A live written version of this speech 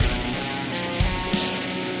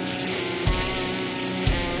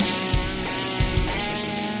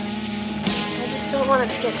just don't want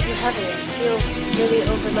it to get too heavy and feel really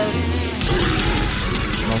overloaded.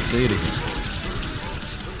 And I'll say it again.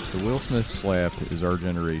 The Will Smith slap is our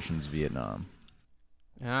generation's Vietnam.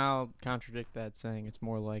 And I'll contradict that, saying it's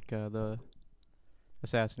more like the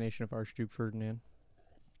assassination of Archduke Ferdinand.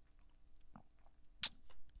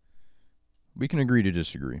 We can agree to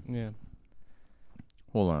disagree. Yeah.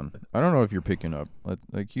 Hold on. I don't know if you're picking up.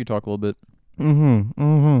 Can you talk a little bit?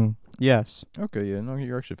 Yes. Okay, yeah, no,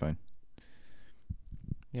 you're actually fine.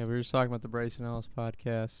 Yeah, we were just talking about the Bryson Ellis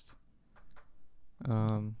podcast.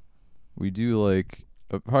 We do like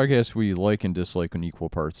a podcast we like and dislike in equal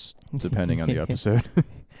parts, depending on the episode.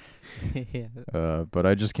 Yeah. But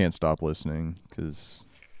I just can't stop listening because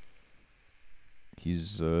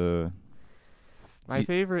he's My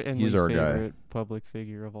favorite and he's least our guy. favorite public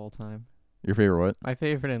figure of all time. Your favorite what? My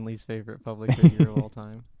favorite and least favorite public figure of all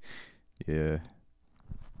time. Yeah.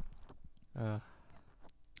 Uh,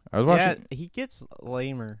 I was watching. yeah, he gets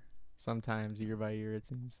lamer sometimes year by year, it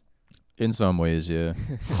seems. In some ways, yeah.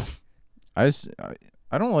 I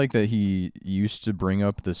don't like that he used to bring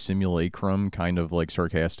up the simulacrum kind of like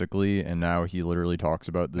sarcastically, and now he literally talks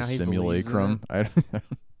about the Now he believes in simulacrum.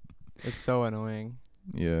 It's so annoying.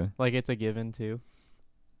 Yeah. Like, it's a given, too.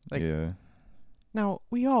 Like- yeah. Now,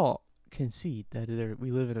 we all concede that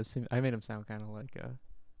we live in a I made him sound kind of like a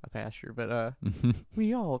pasture, but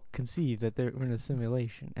we all conceive that we're in a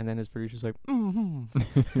simulation. And then his producer's like,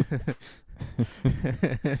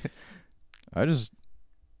 I just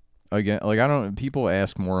again like I don't. People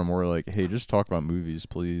ask more and more like, "Hey, just talk about movies,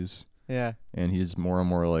 please." Yeah. And he's more and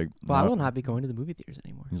more like, Well, I "No." will not be going to the movie theaters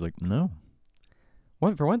anymore. He's like, "No."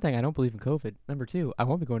 For one thing, I don't believe in COVID. Number two, I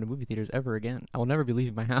won't be going to movie theaters ever again. I will never be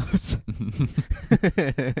leaving my house.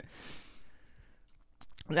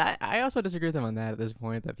 I also disagree with him on that at this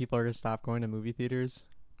point, that people are going to stop going to movie theaters.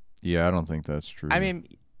 Yeah, I don't think that's true. I mean,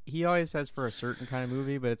 he always says for a certain kind of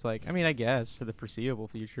movie, but it's like, I mean, I guess for the foreseeable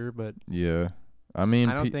future, but yeah. I mean,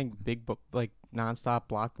 I don't think nonstop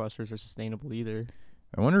blockbusters are sustainable either.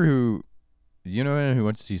 I wonder who who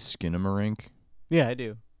went to see Skinamarink? Yeah, I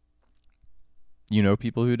do. You know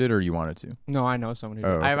people who did, or you wanted to? No, I know someone who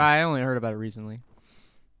Oh, did. okay. I only heard about it recently.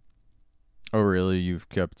 Oh, really? You've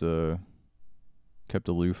kept aloof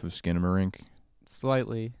of Skinamarink?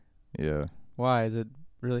 Slightly. Yeah. Why? Is it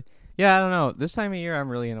really? Yeah, I don't know. This time of year, I'm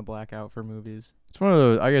really in a blackout for movies. It's one of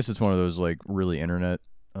those. I guess it's one of those like really internet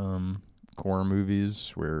core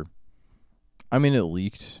movies where, I mean, it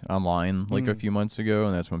leaked online like a few months ago,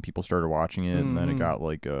 and that's when people started watching it, and then it got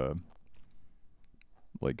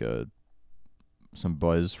some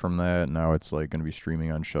buzz from that. And now it's like going to be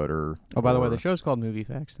streaming on Shudder. Oh, by the way, the show's called Movie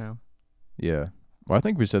Facts now. Yeah. Well, I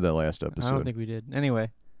think we said that last episode. I don't think we did.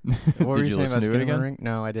 Anyway, what were Did you you saying listen about to it again? Skinamarink?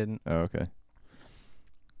 No, I didn't. Oh, okay.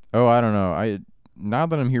 Oh, I don't know. Now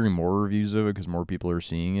that I'm hearing more reviews of it because more people are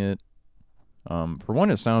seeing it. For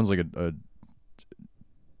one, it sounds like a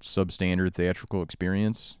substandard theatrical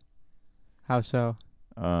experience. How so?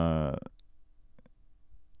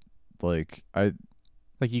 Like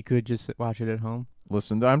you could just watch it at home.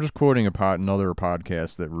 listen. I'm just quoting another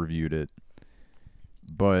podcast that reviewed it,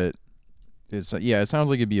 but it sounds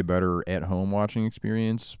like it'd be a better at-home watching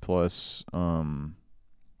experience. Plus,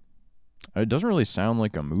 it doesn't really sound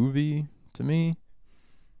like a movie to me,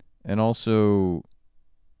 and also,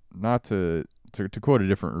 not to quote a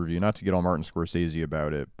different review, not to get all Martin Scorsese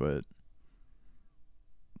about it, but it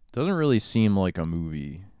doesn't really seem like a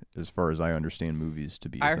movie as far as I understand movies to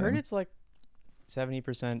be. I heard it's like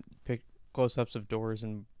 70% close-ups of doors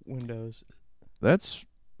and windows. That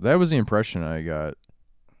was the impression I got.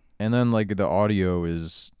 And then like the audio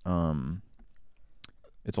is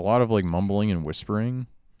it's a lot of like mumbling and whispering.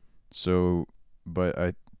 So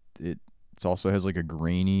but it also has like a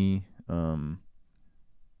grainy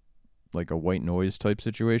like a white noise type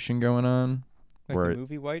situation going on. Like the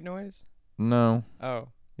movie White Noise? No. Oh.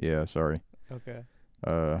 Yeah, sorry. Okay.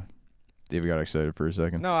 David got excited for a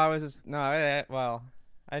second. No, I was just I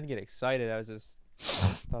didn't get excited. I was just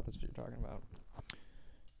thought that's what you're talking about.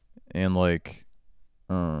 And like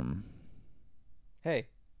Hey.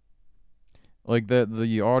 like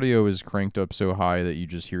the audio is cranked up so high that you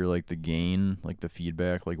just hear like the gain, like the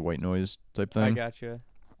feedback, like white noise type thing. I gotcha.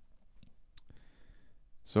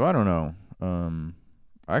 So I don't know.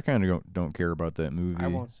 I kind of don't care about that movie. I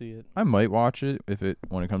won't see it. I might watch it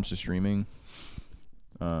when it comes to streaming.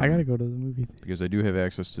 I gotta go to the movie theater. Because I do have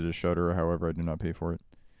access to the Shudder. However, I do not pay for it.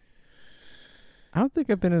 I don't think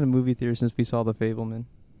I've been in a movie theater since we saw The Fableman.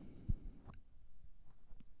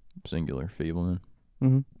 Singular, Fableman.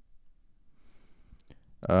 Mm-hmm.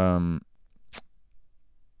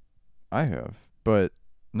 I have, but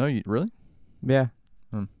no, you really? Yeah.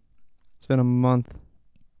 It's been a month.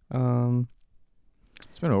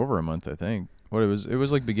 It's been over a month, I think. What it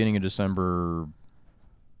was like beginning of December,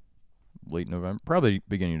 late November, probably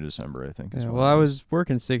beginning of December, I think. Yeah, well, I was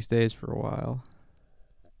working 6 days for a while.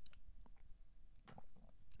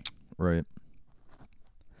 Right.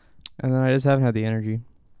 And then I just haven't had the energy.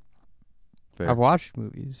 Fair. I've watched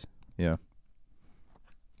movies, Yeah.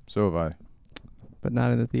 So have I. but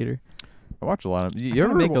not in the theater. I watch a lot of. I You gotta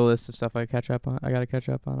ever make a list of stuff I gotta catch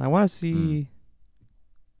up on. I want to see Hmm.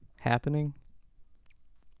 Happening.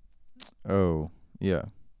 Oh, yeah.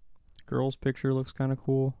 Girl's Picture looks kind of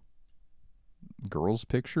cool. Girls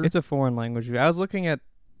Picture? It's a foreign language movie. I was looking at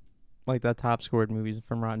like the top scored movies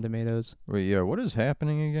from Rotten Tomatoes. Wait, yeah. What is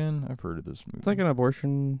happening again? I've heard of this movie. It's like an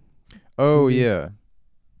abortion. Oh, movie. yeah.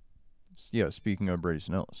 Yeah, speaking of Brady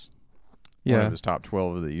Snellis. One Yeah. of his top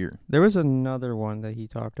 12 of the year. There was another one that he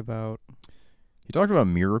talked about. He talked about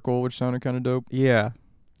Miracle, which sounded kind of dope. Yeah.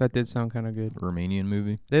 That did sound kind of good. Romanian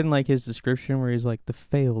movie. I didn't like his description where he's like the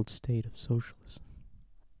failed state of socialism.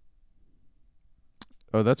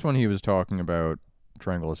 Oh, that's when he was talking about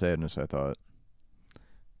Triangle of Sadness, I thought.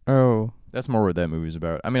 Oh. That's more what that movie's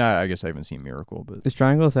about. I mean, I guess I haven't seen Miracle, but Is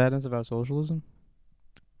Triangle of Sadness about socialism?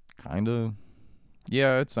 kind of.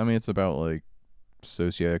 Yeah, it's about like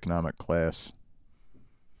socioeconomic class.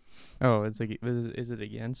 Oh, it's like is it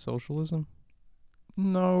against socialism?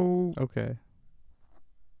 No, Okay.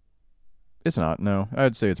 it's not. No,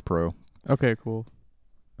 I'd say it's pro. Okay, cool.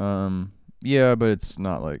 Yeah, but it's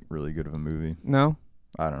not like really good of a movie. No?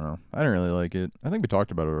 I don't know. I didn't really like it. I think we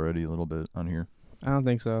talked about it already a little bit on here. I don't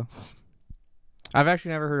think so. I've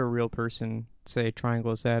actually never heard a real person say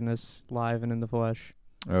Triangle of Sadness live and in the flesh.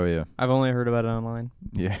 Oh yeah, I've only heard about it online.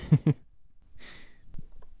 yeah.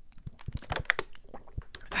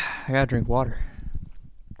 I gotta drink water.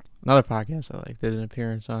 Another podcast I like did an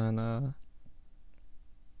appearance on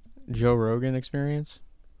Joe Rogan Experience.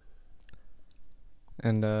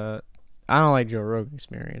 And I don't like Joe Rogan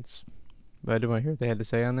Experience, but I do want to hear what they had to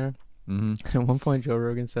say on there. Mhm. And at one point, Joe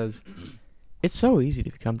Rogan says, "It's so easy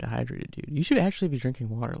to become dehydrated, dude. You should actually be drinking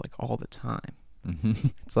water like all the time."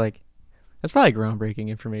 Mhm. It's like, that's probably groundbreaking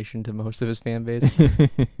information to most of his fan base.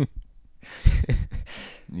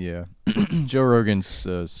 Yeah. Joe Rogan's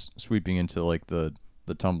sweeping into like the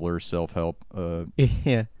Tumblr self-help. Yeah,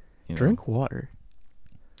 You know. drink water.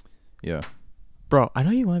 Yeah. Bro, I know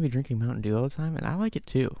you want to be drinking Mountain Dew all the time, and I like it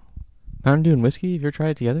too. Mountain Dew and whiskey, if you ever tried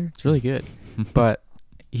it together, it's really good. But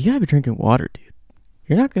you gotta be drinking water, dude.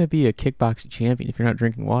 You're not gonna be a kickboxing champion if you're not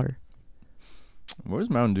drinking water. What does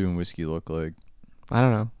Mountain Dew and whiskey look like? I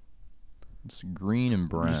don't know. It's green and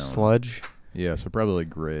brown. Sludge. Yeah, so probably like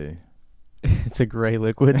gray. It's a gray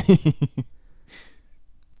liquid.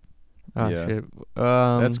 Oh, Yeah. shit.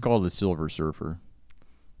 That's called the Silver Surfer.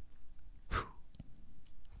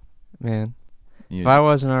 Man. You If I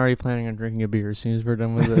wasn't already planning on drinking a beer as soon as we're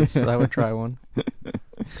done with this, I would try one.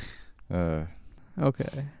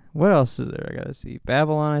 Okay. What else is there I gotta see?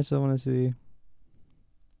 Babylon I still want to see.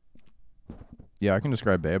 Yeah, I can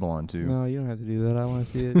describe Babylon too. No, you don't have to do that. I want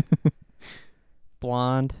to see it.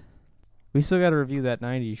 Blonde. We still gotta review that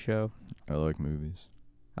 90s show. I like movies.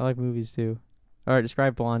 I like movies too. Alright,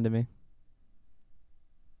 describe Blonde to me.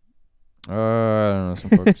 I don't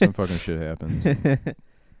know. Some fucking shit happens.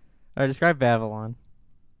 Alright, describe Babylon.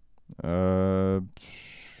 I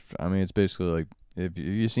mean, it's basically like if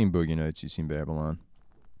you've seen Boogie Nights, you've seen Babylon.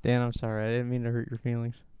 Dan, I'm sorry. I didn't mean to hurt your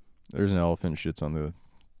feelings. There's an elephant shits on the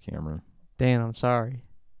camera. Dan, I'm sorry.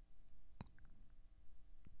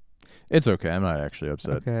 It's okay. I'm not actually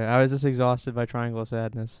upset. Okay, I was just exhausted by Triangle of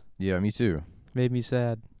Sadness. Yeah, me too. Made me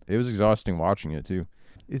sad. It was exhausting watching it too.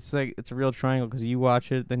 It's like, it's a real triangle because you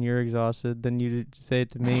watch it, then you're exhausted, then you say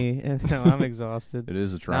it to me, and now I'm exhausted. It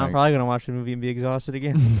is a Now I'm triangle. probably going to watch the movie and be exhausted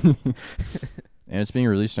again. And it's being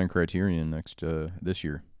released on Criterion this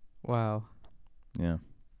year. Wow. Yeah.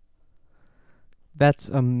 That's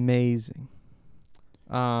amazing.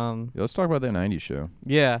 Yeah, let's talk about that 90s show.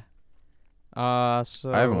 Yeah.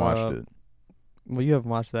 So I haven't watched it. Well, you haven't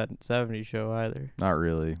watched that 70s show either. Not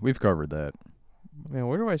really. We've covered that. Man,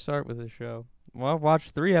 where do I start with this show? Well, I've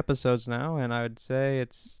watched 3 episodes now, and I would say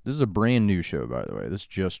it's This is a brand new show, by the way. This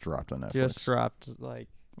just dropped on Netflix. just dropped, like,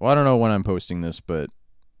 Well, I don't know when I'm posting this, but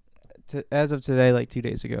as of today, like 2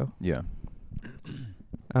 days ago. yeah.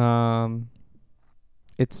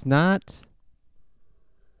 It's not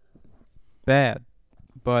bad,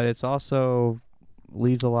 but it's also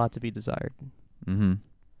leaves a lot to be desired. Mm-hmm.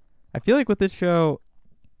 I feel like with this show,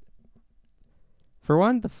 for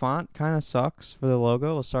one, the font kind of sucks for the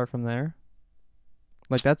logo. We'll start from there.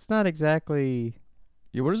 Like, that's not exactly...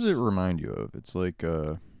 Yeah, what does it remind you of? It's like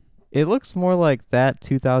It looks more like that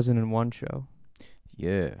 2001 show.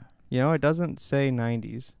 Yeah. You know, it doesn't say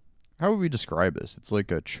 90s. How would we describe this? It's like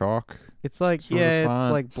a chalk. It's like, Sort of yeah, it's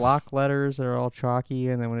font. like block letters that are all chalky,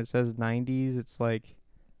 and then when it says 90s, it's like,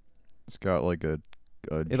 It's got like a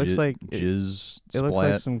it looks like jizz it splat. looks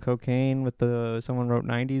like some cocaine with someone wrote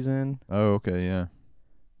 90s in. Oh, okay, yeah.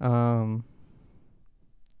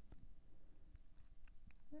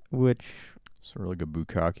 Which, Sort of like a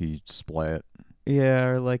bukkake splat. yeah,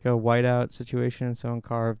 or like a whiteout situation, and someone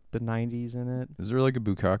carved the 90s in it. Is there like a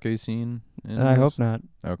bukkake scene? In I hope this? not.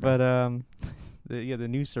 Okay. But the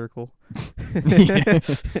new circle. Yeah.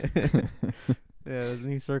 Yeah, the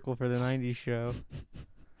new circle for the 90s show.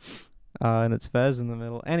 And it's Fez in the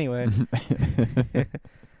middle. Anyway,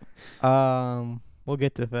 we'll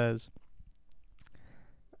get to Fez.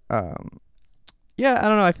 Yeah, I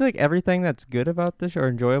don't know. I feel like everything that's good about this show or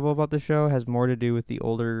enjoyable about the show has more to do with the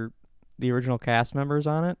original cast members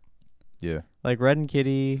on it. Yeah. Like Red and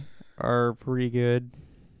Kitty are pretty good.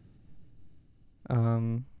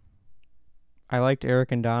 I liked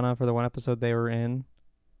Eric and Donna for the one episode they were in.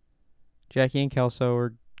 Jackie and Kelso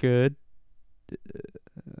were good.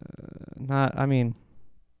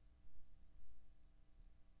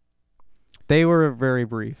 They were very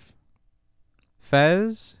brief.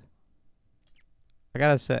 Fez, I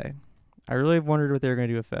gotta say, I really wondered what they were gonna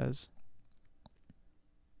do with Fez.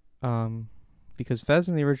 Because Fez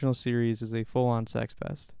in the original series is a full-on sex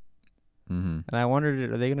pest. Mm-hmm. And I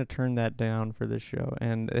wondered, are they going to turn that down for this show?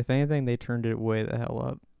 And if anything, they turned it way the hell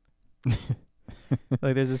up.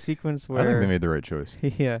 Like, there's a sequence where... I think they made the right choice.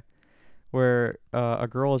 Yeah. Where a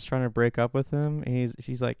girl is trying to break up with him, and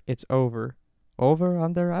she's like, it's over. Over?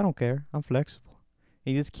 Under? I don't care. I'm flexible.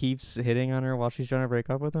 He just keeps hitting on her while she's trying to break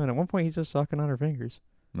up with him, and at one point, he's just sucking on her fingers.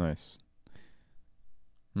 Nice.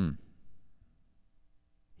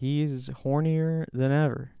 He's hornier than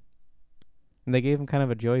ever. And they gave him kind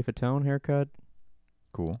of a Joey Fatone haircut.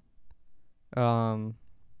 Cool.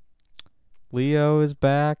 Leo is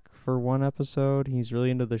back for one episode. He's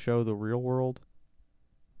really into the show The Real World.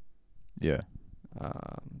 Yeah.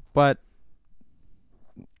 But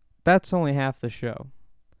that's only half the show.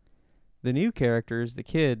 The new characters, the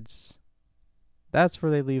kids, that's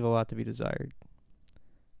where they leave a lot to be desired.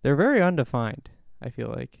 They're very undefined, I feel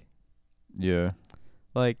like. Yeah.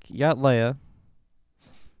 Like, you got Leia,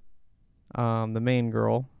 the main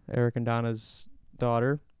girl, Eric and Donna's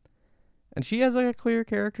daughter. And she has like a clear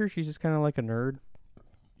character. She's just kind of like a nerd.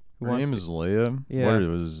 Her name is Leia. Yeah. What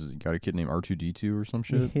was got a kid named R2D2 or some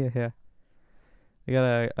shit? Yeah. They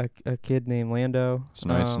got a kid named Lando. It's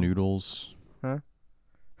nice noodles. Huh?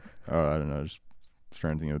 Oh, I don't know. Just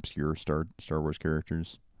trying to think of obscure Star Wars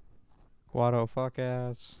characters. Guado fuck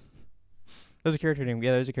ass. There's a character named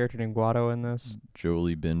Guado in this.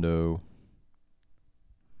 Jolie Bindo.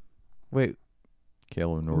 Wait,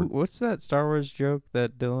 Kalo Nord. what's that Star Wars joke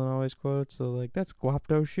that Dylan always quotes? So like, that's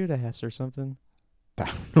guapto shit ass or something. I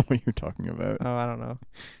don't know what you're talking about. Oh, I don't know.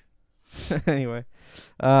 Anyway,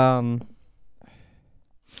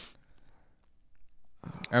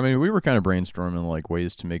 I mean, we were kind of brainstorming like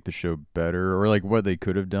ways to make the show better, or like what they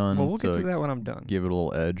could have done. well, we'll get to to that when I'm done. give it a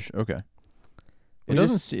little edge. Okay. We It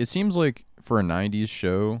doesn't. just- It seems like for a '90s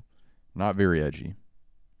show, not very edgy.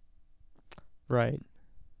 Right.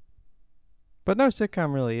 But no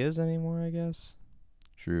sitcom really is anymore, I guess.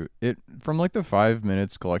 True. It from like the 5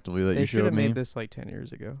 minutes collectively that They you should showed have me. made this like 10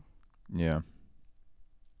 years ago. Yeah.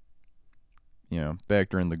 Yeah, back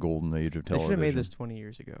during the golden age of They should television. have made this 20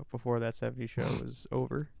 years ago, before that 70s show was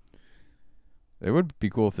over. It would be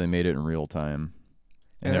cool if they made it in real time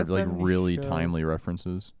and Yeah, had that like 70s really show- timely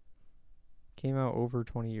references. Came out over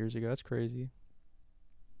 20 years ago. That's crazy.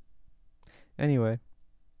 Anyway.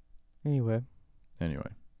 Anyway.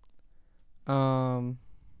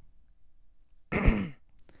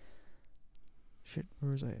 Shit,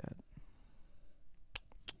 where was I at?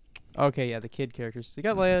 Okay, yeah, the kid characters. You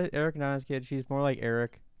got Leia, Eric and Donna's kid. She's more like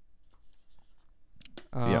Eric.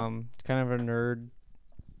 Kind of a nerd.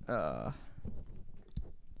 And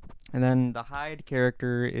then the Hyde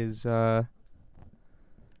character is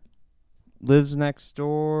lives next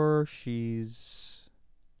door. She's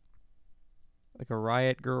like a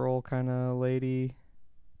riot girl kind of lady.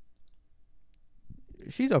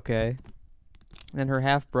 She's okay. And then her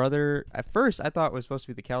half brother, at first I thought was supposed to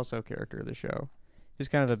be the Kelso character of the show. He's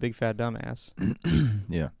kind of a big fat dumbass.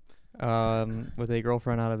 Yeah. With a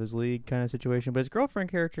girlfriend out of his league kind of situation. But his girlfriend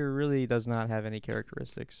character really does not have any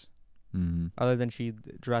characteristics. Mm-hmm. Other than she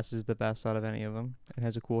dresses the best out of any of them and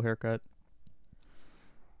has a cool haircut.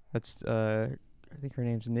 That's, I think her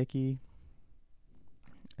name's Nikki.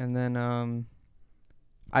 And then,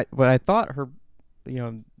 I thought her,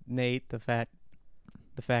 Nate, the fat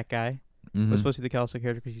guy, Mhm. was supposed to be the Kelso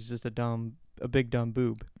character because he's just a big dumb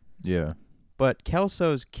boob. Yeah. But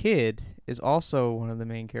Kelso's kid is also one of the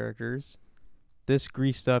main characters. This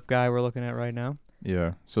greased up guy we're looking at right now.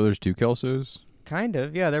 Yeah. So there's two Kelsos. Kind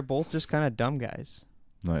of, yeah. They're both just kind of dumb guys.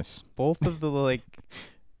 Nice. Both of the like,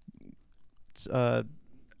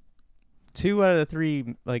 2 out of the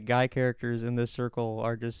 3 like guy characters in this circle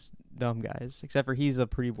are just dumb guys. Except for he's a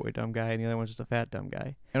pretty boy dumb guy, and the other one's just a fat dumb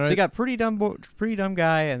guy. And So you got pretty dumb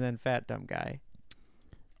guy, and then fat dumb guy.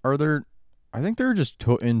 Are there? I think there are just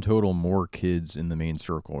in total more kids in the main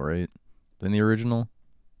circle, right, than the original.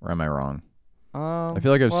 Or am I wrong? I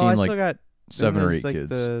feel like I've seen I like still got 7 or 8 there's, like, kids.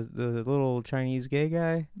 The little Chinese gay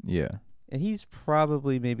guy, Yeah. and he's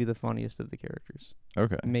probably maybe the funniest of the characters.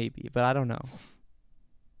 Okay. Maybe, but I don't know.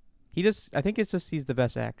 I think it's just he's the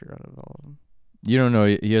best actor out of all of them. You don't know.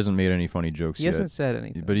 He hasn't made any funny jokes He yet. hasn't said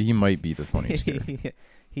anything. But he might be the funniest character.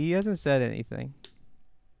 He hasn't said anything.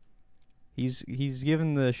 He's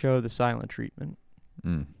given the show the silent treatment.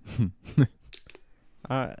 Mm.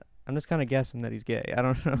 I'm just kind of guessing that he's gay. I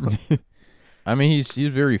don't know. I mean, he's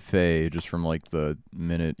very fey just from like the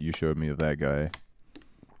minute you showed me of that guy.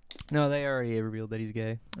 No, they already revealed that he's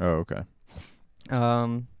gay. Oh, okay.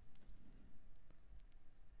 Um.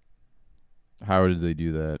 How did they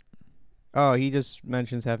do that? Oh, he just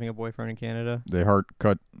mentions having a boyfriend in Canada. They hard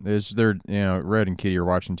cut. They're Red and Kitty are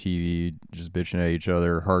watching TV, just bitching at each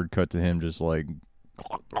other. Hard cut to him, just like.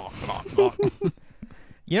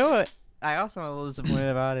 You know what? I also am a little disappointed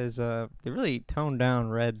about is they really toned down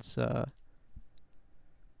Red's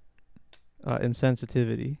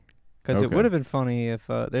insensitivity. Because it Okay. would have been funny if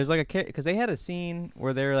there's like because they had a scene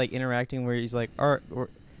where they're like interacting where he's like, or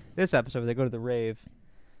this episode where they go to the rave,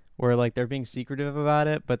 where like they're being secretive about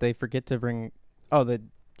it, but they forget to bring. Oh, the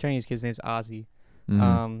Chinese kid's name's Ozzy.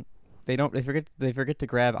 Mhm. They forget to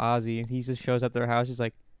grab Ozzy, and he just shows up at their house. He's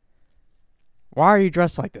like, "Why are you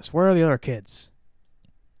dressed like this? Where are the other kids?"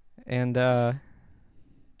 And I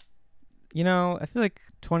feel like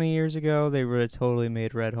 20 years ago they would have totally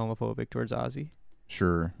made Red homophobic towards Ozzy.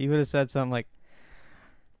 Sure. He would have said something like,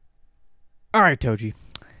 "All right, Toji,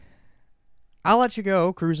 I'll let you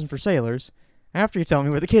go cruising for sailors after you tell me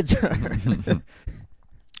where the kids are."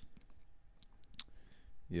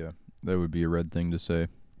 Yeah, that would be a Red thing to say,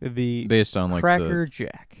 It'd be based on like Cracker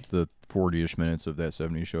Jack. the 40-ish minutes of that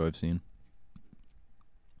 70s show I've seen.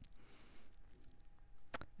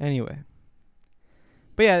 Anyway.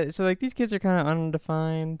 But yeah, so like these kids are kind of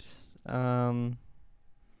undefined. Other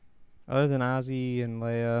than Ozzy and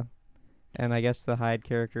Leia, and I guess the Hyde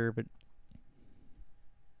character, but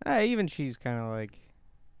even she's kind of like.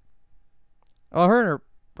 Oh, her and her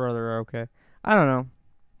brother are okay. I don't know.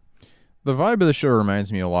 The vibe of the show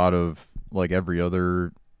reminds me a lot of like every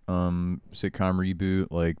other sitcom reboot,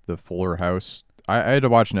 like the Fuller House. I had to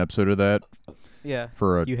watch an episode of that Yeah,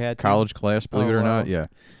 for a you had to? college class, believe it or wow. not. Yeah,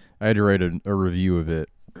 I had to write a review of it,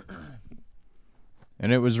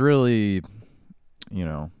 and it was really,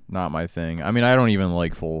 not my thing. I mean, I don't even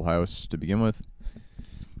like Full House to begin with.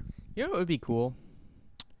 You know what would be cool?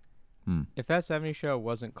 Hmm. If that 70s show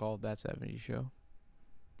wasn't called That 70s Show.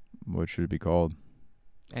 What should it be called?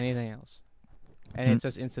 Anything else. And it's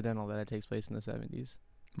just incidental that it takes place in the 70s.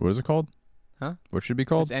 What is it called? Huh? What should it be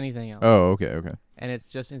called? It's anything else. Oh, okay. And it's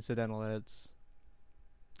just incidental that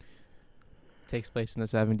takes place in the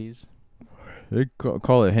 70s. They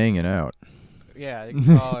call it Hanging Out. Yeah, they could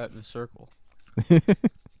call it The Circle.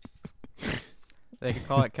 They could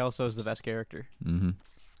call it Kelso's the best character. Mm-hmm.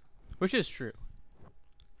 Which is true.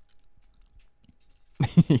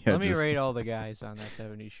 Yeah, Let me rate all the guys on that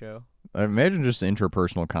 70s show. I imagine just the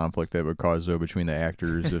interpersonal conflict that would cause though between the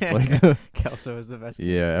actors if like Kelso is the best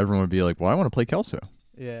yeah, everyone would be like, well, I want to play Kelso.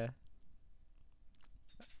 Yeah.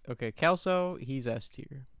 Okay, Kelso, he's S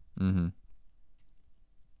tier. Mm-hmm.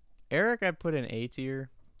 Eric, I'd put in A tier.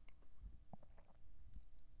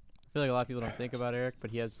 I feel like a lot of people don't think about Eric, but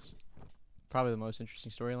he has probably the most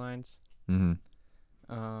interesting storylines. Mm-hmm.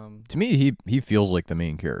 To me, he feels like the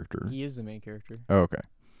main character. He is the main character. Oh, okay.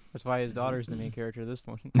 That's why his daughter's the main character of this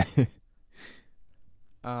one.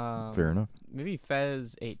 Fair enough. Maybe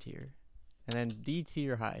Fez A tier, and then D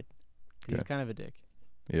tier Hyde. He's Okay. kind of a dick,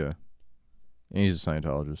 Yeah. And he's a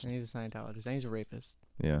Scientologist. and he's a Scientologist, and he's a rapist,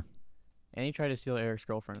 Yeah. and he tried to steal Eric's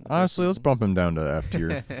girlfriend. In the Honestly, let's first bump him down to F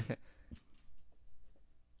tier. season.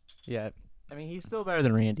 Yeah, I mean he's still better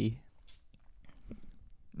than Randy.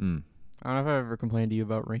 Mm. I don't know if I've ever complained to you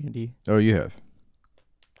about Randy. Oh, you have.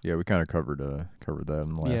 Yeah, we kind of covered that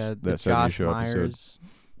in the last The that 70 Josh show Myers,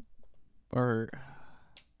 episode.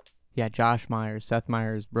 Josh Myers, Seth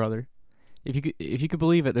Meyers' brother. if you could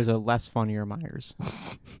believe it, there's a less funnier Myers.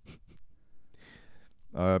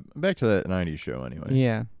 Back to that 90s show anyway.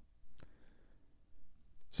 Yeah.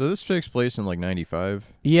 So this takes place in like 95.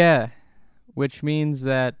 Yeah, which means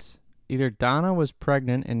that either Donna was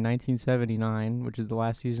pregnant in 1979, which is the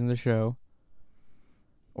last season of the show,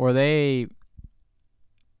 or they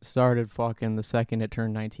started fucking the second it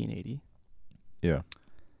turned 1980. Yeah.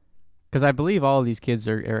 Because I believe all of these kids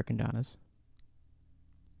are Eric and Donna's.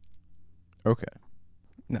 Okay.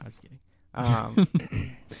 No, just kidding.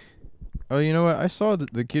 Oh, you know what? I saw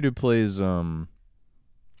the kid who plays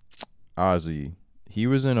Ozzy. He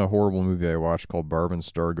was in a horrible movie I watched called Barb and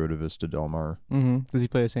Star Go to Vista Del Mar. Mm-hmm. Does he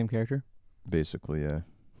play the same character? Basically, yeah.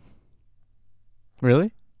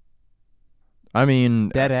 Really? I mean,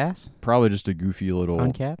 Dead ass? probably just a goofy little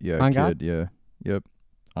On cap? Yeah, On kid. God? Yeah, yep.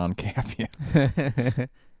 On cap. Yeah.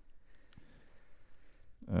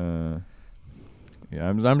 Yeah.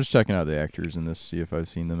 I'm just checking out the actors in this, see if I've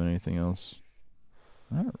seen them in anything else.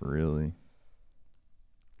 Not really.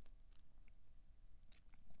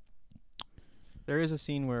 There is a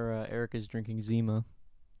scene where Eric is drinking Zima.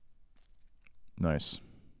 Nice.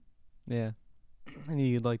 Yeah. I knew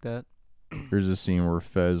you'd like that. There's a scene where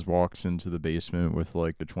Fez walks into the basement with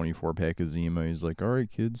like a 24-pack of Zima. He's like, "All right,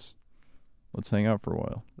 kids, let's hang out for a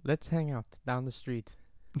while." Let's hang out down the street.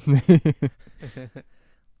 We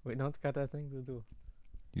don't got that thing to do.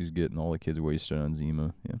 He's getting all the kids wasted on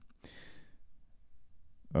Zima. Yeah.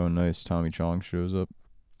 Oh, nice. Tommy Chong shows up.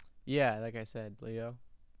 Yeah, like I said, Leo.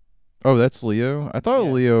 Oh, that's Leo. I thought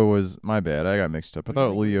Yeah. Leo was my bad. I got mixed up. I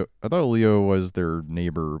What do you thought Leo was their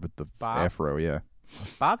neighbor with the Bob? afro. Yeah.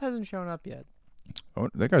 Bob hasn't shown up yet. Oh,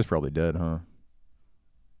 that guy's probably dead, huh?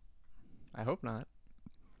 I hope not.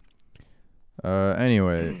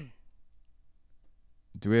 Anyway,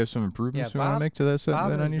 do we have some improvements Yeah, we want to Bob- make to that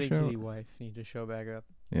Bob and his 90 big show? titty wife need to show back up.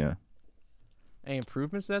 Yeah. Any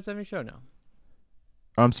improvements to that 70 show? No.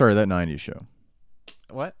 I'm sorry, that 90 show.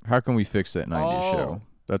 What? How can we fix that 90 Oh. show?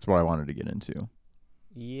 That's what I wanted to get into.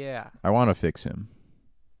 Yeah. I want to fix him.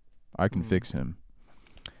 I can Hmm. fix him.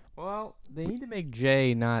 Well, they need to make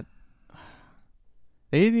Jay not.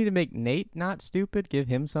 They need to make Nate not stupid. Give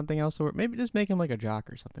him something else to work. Maybe just make him like a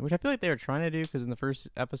jock or something, which I feel like they were trying to do because in the first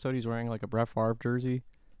episode he's wearing like a Brett Favre jersey.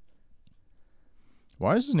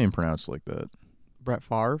 Why is his name pronounced like that? Brett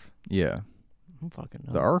Favre. Yeah. I don't fucking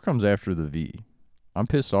know. The R comes after the V. I'm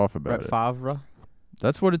pissed off about Brett it. Favre.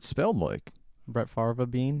 That's what it's spelled like. Brett Favre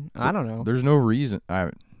bean. I don't know. There's no reason.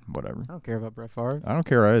 Whatever. I don't care about Brett Favre. I don't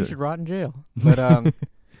care He either. should rot in jail. But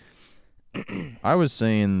I was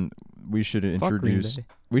saying we should fuck Green introduce. Day.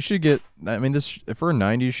 We should get. I mean, this for a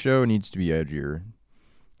 '90s show it needs to be edgier.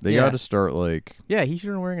 They Yeah. got to start like. Yeah, he should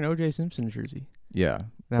have been wearing an O.J. Simpson jersey. Yeah.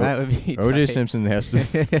 Now O- that would be O.J. tight. Simpson has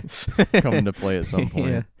to come into play at some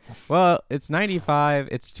point. Yeah. Well, it's 95.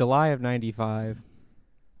 It's July of 95.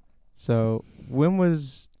 So when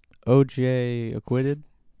was O.J. acquitted?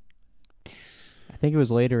 I think it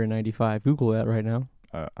was later in 95. Google that right now.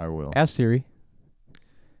 I will. Ask Siri.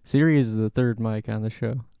 Siri is the third mic on the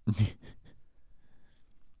show.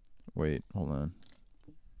 Wait, hold on.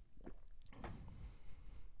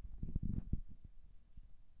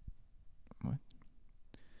 What?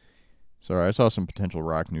 Sorry, I saw some potential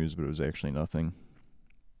rock news, but it was actually nothing.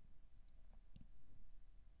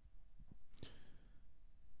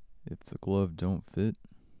 If the glove don't fit,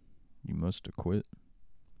 you must acquit.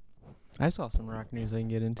 I saw some rock news I can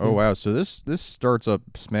get into. Oh wow! So this starts up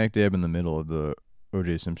smack dab in the middle of the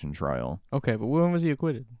O.J. Simpson trial. Okay, but when was he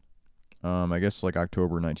acquitted? I guess like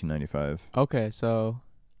October 1995. Okay, so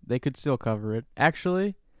they could still cover it.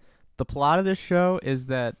 Actually, the plot of this show is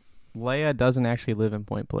that Leia doesn't actually live in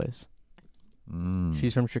Point Place. Mm.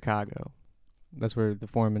 She's from Chicago. That's where the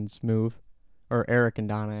Foremans move. Or Eric and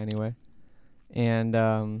Donna, anyway.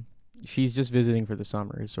 And she's just visiting for the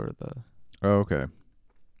summer is sort of the... Oh, okay.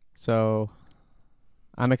 So,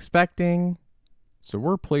 I'm expecting... So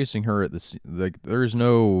we're placing her at like. There's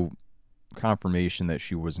no confirmation that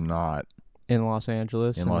she was not in Los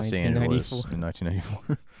Angeles in Los Angeles in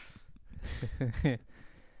 1994. 1994.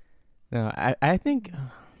 No, I think...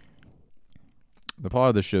 The plot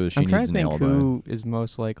of the show is she I'm trying needs to an think alibi. who is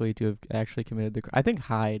most likely to have actually committed the... I think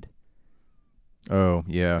Hyde Oh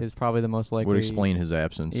yeah, is probably the most likely... would explain his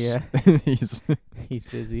absence. Yeah. he's He's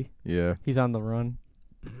busy. yeah. He's on the run.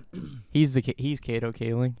 He's Kato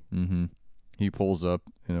Kaling. Mm-hmm. He pulls up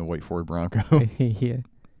in a white Ford Bronco. Yeah.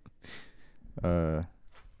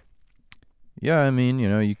 Yeah, I mean,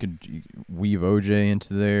 you could weave OJ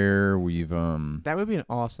into there. Weave That would be an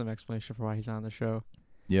awesome explanation for why he's on the show.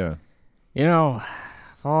 yeah. You know,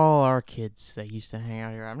 of all our kids that used to hang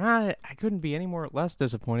out here, I couldn't be any less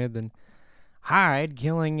disappointed than Hyde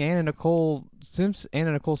killing Anna Nicole Simpson,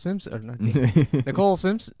 Nicole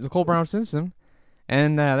Brown Simpson,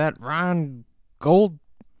 and that Ron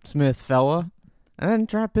Goldsmith fella, and then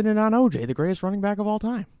try to pin it on OJ, the greatest running back of all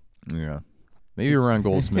time. Yeah. Maybe Ron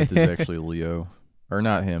Goldsmith is actually Leo. Or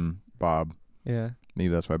not him, Bob. Yeah. Maybe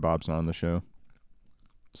that's why Bob's not on the show.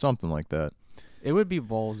 Something like that. It would be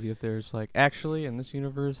ballsy if there's like, actually, in this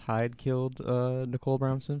universe, Hyde killed Nicole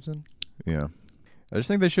Brown Simpson. Yeah. I just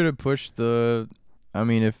think they should have pushed the... I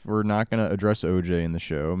mean, if we're not going to address OJ in the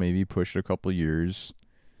show, maybe push it a couple years.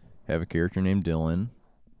 Have a character named Dylan.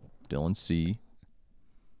 Dylan C.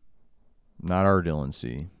 Not our Dylan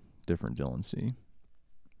C. Different Dylan C.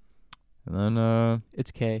 And then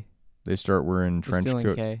It's K. they start wearing trench It's Dylan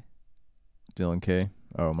coat. K. Dylan K.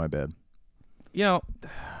 Oh, my bad. You know,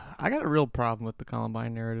 I got a real problem with the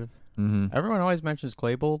Columbine narrative. Mm-hmm. Everyone always mentions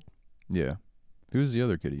Claybold. Yeah. Who's the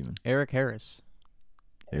other kid even? Eric Harris.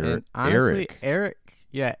 Eric. And honestly,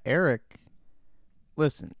 Eric.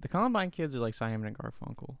 Listen, the Columbine kids are like Simon and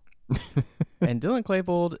Garfunkel. And Dylan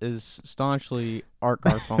Claybold is staunchly Art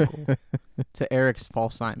Garfunkel to Eric's Paul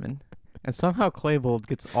Simon. And somehow Claybold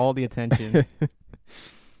gets all the attention.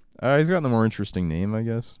 He's got the more interesting name, I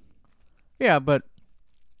guess. Yeah, but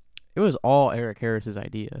it was all Eric Harris's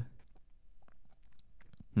idea.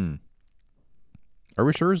 Are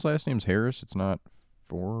we sure his last name's Harris? It's not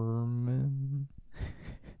Foreman?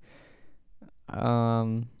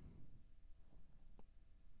 I'm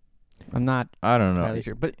not I don't know. entirely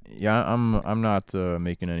sure, but Yeah, I'm not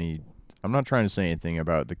making any... I'm not trying to say anything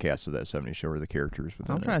about the cast of that 70s show or the characters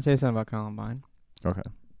within I'm it. trying to say something about Columbine. Okay.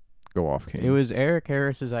 Go off, King. It was Eric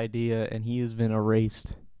Harris's idea, and he has been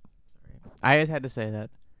erased. I just had to say that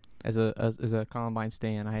as a Columbine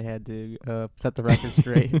stan. I had to set the record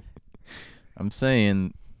straight. I'm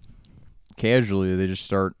saying casually they just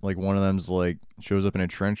start, like, one of them's like shows up in a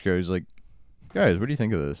trench coat. He's like, guys, what do you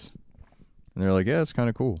think of this? And they're like, yeah, it's kind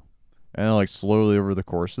of cool. And then, like, slowly over the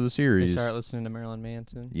course of the They series, start listening to Marilyn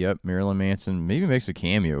Manson. yep, Marilyn Manson maybe makes a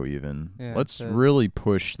cameo even. Yeah, Let's so really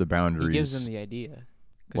push the boundaries. He gives them the idea.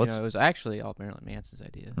 Because Let's- it was actually all Marilyn Manson's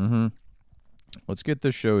idea. Mm-hmm. Let's get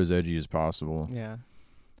this show as edgy as possible. Yeah.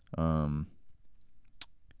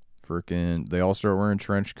 Frickin', they all start wearing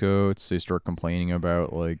trench coats. They start complaining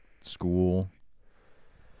about, like, school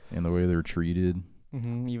and the way they're treated.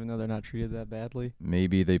 Even though they're not treated that badly.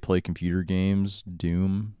 Maybe they play computer games,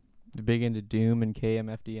 Doom. They're big into Doom and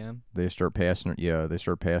KMFDM. They start passing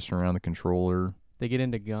around the controller. They get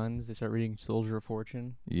into guns. They start reading Soldier of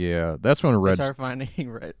Fortune. Yeah, that's when They Red. start finding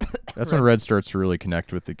Red. That's when Red starts to really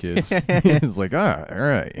connect with the kids. He's like, all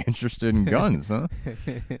right, interested in guns, huh?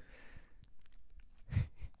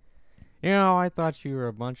 You know, I thought you were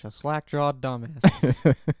a bunch of slack-jawed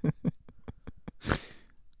dumbasses.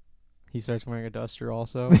 He starts wearing a duster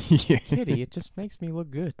also. Yeah. Kitty, it just makes me look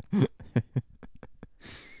good.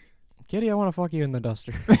 Kitty, I want to fuck you in the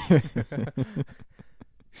duster.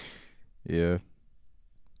 Yeah.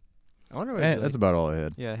 I wonder what That's about all I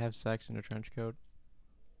had. Yeah, have sex in a trench coat.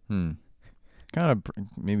 Kind of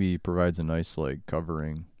maybe provides a nice, like,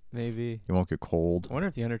 covering. Maybe. You won't get cold. I wonder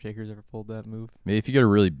if the Undertaker's ever pulled that move. Maybe if you get a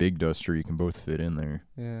really big duster, you can both fit in there.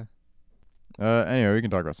 Yeah. Anyway, we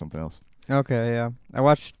can talk about something else. Okay, yeah. I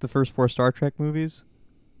watched the first 4 Star Trek movies.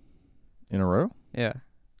 In a row? Yeah.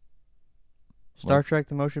 Star Trek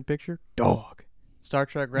the Motion Picture? Dog. Star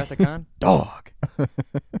Trek Wrath of Khan? Dog.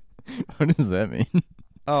 What does that mean?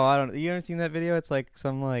 Oh, I don't know. You haven't seen that video? It's like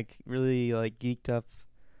some like really like geeked up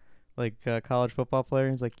like college football player.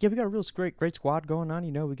 And he's like, yeah, we got a real great squad going on.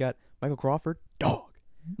 You know, we got Michael Crawford, dog.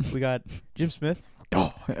 We got Jim Smith,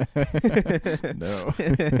 dog. No.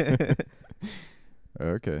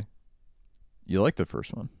 Okay. You like the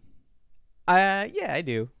first one? Yeah, I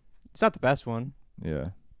do. It's not the best one.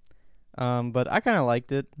 Yeah. But I kind of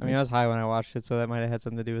liked it. I mean, I was high when I watched it, so that might have had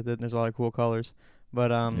something to do with it. And there's a lot of cool colors.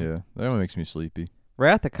 But Yeah, that one makes me sleepy.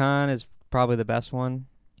 Wrath of Khan is probably the best one.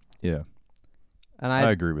 Yeah. And I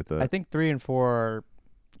agree with that. I think 3 and 4 are...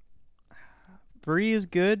 3 is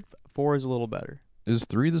good. 4 is a little better. Is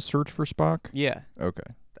 3 the search for Spock? Yeah.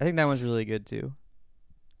 Okay. I think that one's really good, too.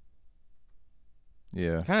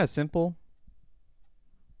 Yeah. Kind of simple.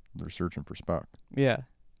 They're searching for Spock. Yeah.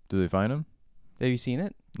 Do they find him? Have you seen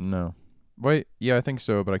it? No. Wait, yeah, I think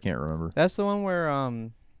so, but I can't remember. That's the one where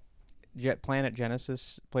Planet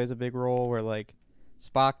Genesis plays a big role, where like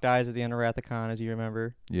Spock dies at the end of Wrath of Khan, as you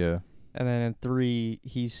remember. Yeah. And then in 3,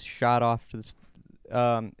 he's shot off to this.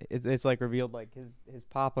 It's like revealed, like his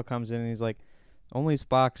papa comes in and he's like, only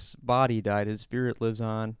Spock's body died, his spirit lives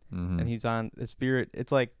on, and he's on the spirit.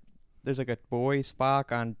 It's like there's like a boy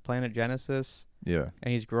Spock on Planet Genesis. Yeah.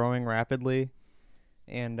 And he's growing rapidly,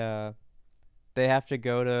 and they have to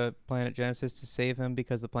go to Planet Genesis to save him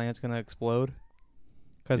because the planet's gonna explode.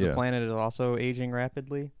 Because the Yeah. planet is also aging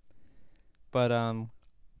rapidly. But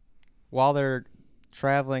while they're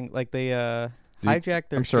traveling, like they hijack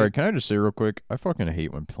their I'm sorry, ship. can I just say real quick? I fucking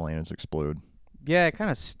hate when planets explode. Yeah, it kind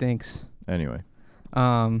of stinks. Anyway.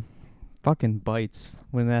 Fucking bites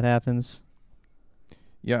when that happens.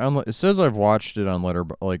 Yeah, it says I've watched it on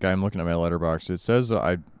like I'm looking at my letterbox. It says that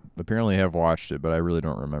I apparently have watched it, but I really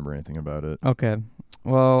don't remember anything about it. Okay.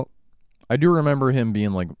 Well, I do remember him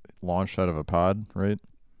being like launched out of a pod, right?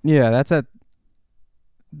 yeah, that's at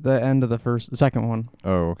the end of the second one.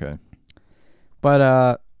 Oh, okay.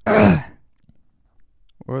 But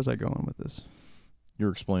where was I going with this?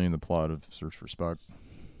 You're explaining the plot of Search for Spock.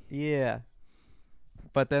 Yeah.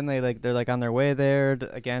 But then they're like on their way there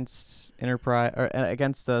against Enterprise or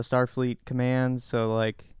against the Starfleet commands, so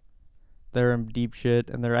like they're in deep shit,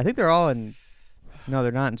 and I think they're all in. No,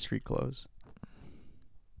 they're not in street clothes.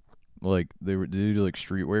 Like they do like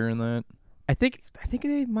streetwear in that. I think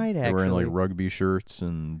they might actually. They're wearing like rugby shirts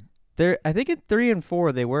and. I think in 3 and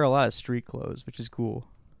 4 they wear a lot of street clothes, which is cool.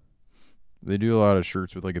 They do a lot of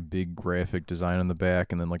shirts with like a big graphic design on the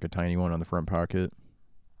back and then like a tiny one on the front pocket.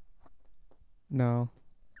 No.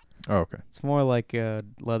 Oh, okay. It's more like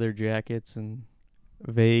leather jackets and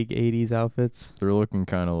vague 80s outfits. They're looking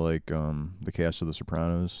kind of like the cast of The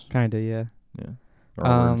Sopranos. Kinda, yeah. Yeah. Or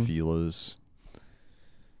wearing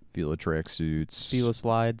Fila tracksuits. Fila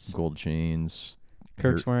slides. Gold chains.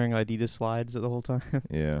 Kirk's wearing Adidas slides the whole time.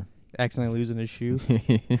 Yeah. Accidentally losing his shoe.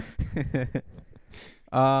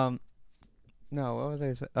 No, what was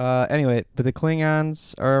I saying? Anyway, but the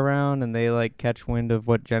Klingons are around and they like catch wind of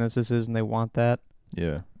what Genesis is and they want that.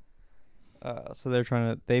 Yeah. So they're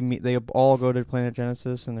trying to they all go to Planet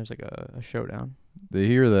Genesis and there's like a showdown. They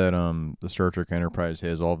hear that the Star Trek Enterprise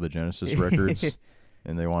has all of the Genesis records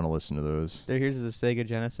and they want to listen to those. Here's the Sega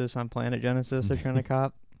Genesis on Planet Genesis they're trying to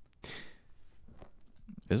cop.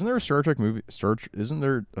 Isn't there a Star Trek movie? Isn't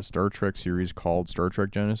there a Star Trek series called Star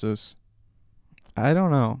Trek Genesis? I don't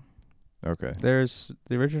know. Okay. There's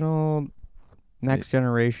the original Next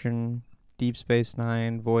Generation, Deep Space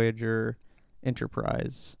Nine, Voyager,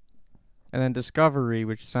 Enterprise, and then Discovery,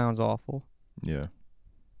 which sounds awful. Yeah.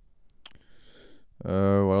 What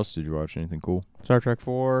else did you watch? Anything cool? Star Trek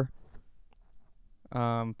 4.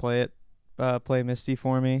 Play Misty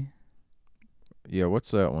for me. Yeah,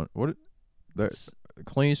 what's that one?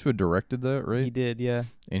 Clint Eastwood directed that, right? He did, yeah.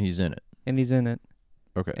 And he's in it. And he's in it.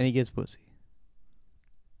 Okay. And he gets pussy.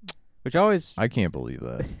 Which always... I can't believe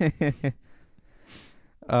that.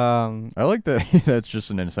 I I like that that's just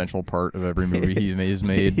an essential part of every movie he's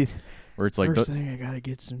made. Where it's like first thing I gotta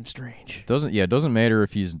get some strange. it doesn't matter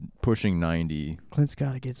if he's pushing 90. Clint's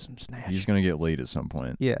gotta get some snatch. He's gonna get laid at some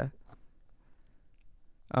point. Yeah.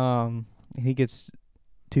 He gets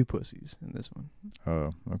 2 pussies in this one.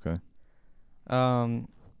 Oh, okay.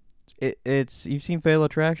 It's you've seen Fatal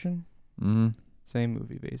Attraction? Mm-hmm. Same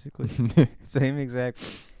movie basically. Same exact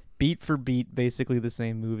beat for beat, basically the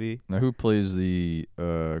same movie. Now, who plays the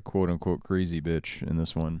quote unquote crazy bitch in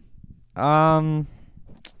this one?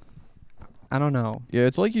 I don't know. Yeah,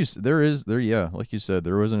 it's like like you said,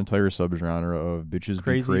 there was an entire subgenre of bitches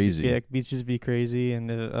be crazy. Yeah, bitches be crazy,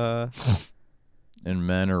 and and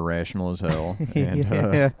men are rational as hell. And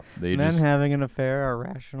yeah. they Men just having an affair are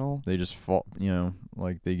rational. they just fall,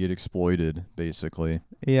 like they get exploited basically.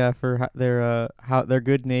 Yeah, for their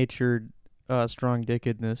good-natured, strong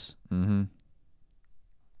dickedness. Mm-hmm.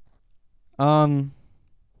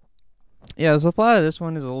 Yeah, so the plot of this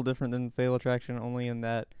one is a little different than Fatal Attraction, only in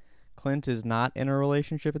that Clint is not in a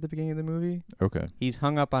relationship at the beginning of the movie. Okay. He's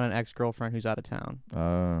hung up on an ex-girlfriend who's out of town.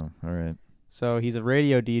 Oh, all right. So he's a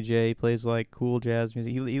radio DJ. He plays like cool jazz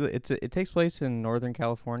music. It takes place in Northern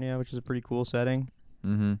California, which is a pretty cool setting.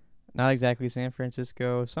 Mm-hmm. Not exactly San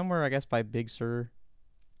Francisco. Somewhere, I guess, by Big Sur.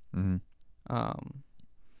 Mm-hmm. Um,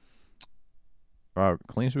 Wow,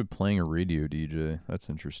 Clint Eastwood playing a radio DJ. That's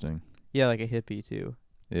interesting. yeah, like a hippie too.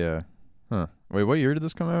 Yeah. Huh. Wait, what year did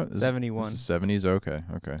this come out? 71. This is 70s? Okay,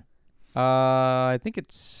 okay. I think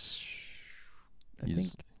it's. I He's- think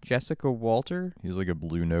Jessica Walter. He's like a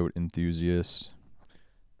Blue Note enthusiast.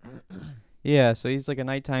 Yeah, so he's like a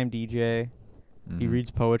nighttime DJ. He Mhm.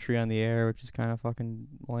 reads poetry on the air, which is kind of fucking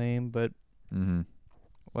lame, but Mhm.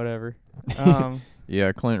 whatever.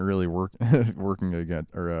 Yeah, Clint really working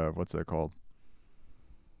against, or what's that called?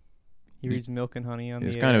 He reads Milk and Honey on the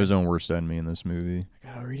He's air. kind of his own worst enemy in this movie. I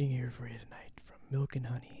got a reading here for you tonight from Milk and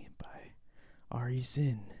Honey by Ari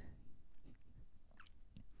Zinn.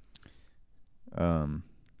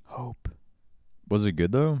 Hope. Was it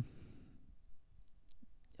good though?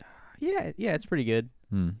 Yeah, it's pretty good.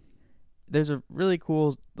 Hmm. there's a really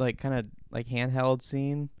cool like kind of like handheld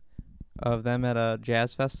scene of them at a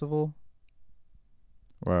jazz festival.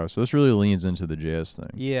 Wow, so this really leans into the jazz thing.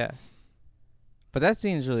 Yeah. But that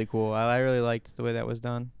scene's really cool. I really liked the way that was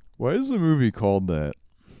done. Why is the movie called that?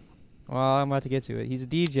 Well, I'm about to get to it. He's a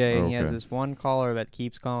DJ, and he has Okay. this one caller that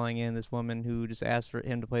keeps calling in, this woman who just asked for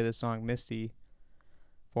him to play this song, Misty,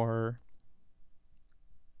 for her.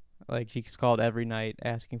 Like, she's called every night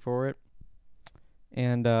asking for it.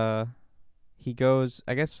 And he goes,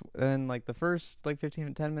 I guess, in, like, the first, like, 15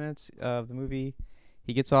 to 10 minutes of the movie,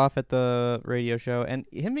 he gets off at the radio show. And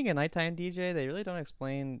him being a nighttime DJ, they really don't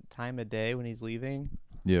explain time of day when he's leaving.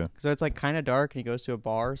 Yeah. So it's, like, kind of dark, and he goes to a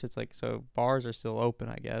bar. So it's, like, so bars are still open,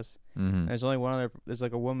 I guess. Mm-hmm. There's only one other. There's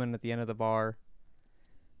like a woman at the end of the bar,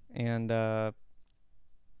 and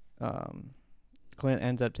Clint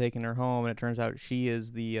ends up taking her home, and it turns out she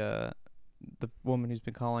is the woman who's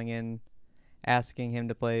been calling in, asking him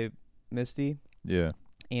to play Misty, Yeah.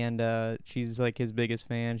 and she's like his biggest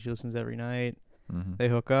fan. She listens every night. Mm-hmm. They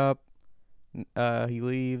hook up. He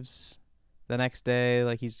leaves. The next day,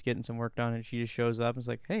 like he's getting some work done, and she just shows up and is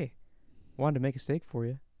like, "Hey, wanted to make a steak for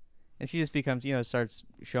you." And she just becomes, starts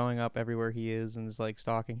showing up everywhere he is and is like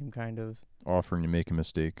stalking him, kind of. Offering to make a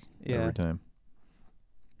mistake Yeah. every time.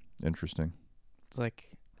 Interesting. It's like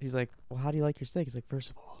he's like, "Well, how do you like your steak?" He's like, "First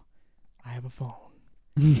of all, I have a phone.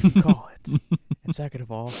 You can call it. And second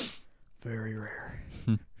of all, very rare."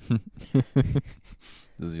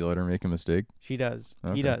 Does he let her make a mistake? She does.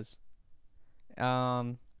 Okay. He does.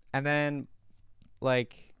 And then,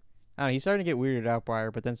 like, I don't know, he's starting to get weirded out by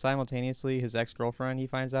her, but then simultaneously his ex-girlfriend, he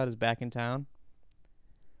finds out, is back in town.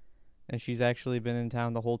 And she's actually been in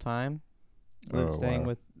town the whole time. Staying wow.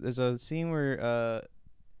 with. There's a scene where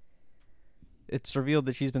it's revealed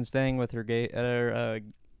that she's been staying with her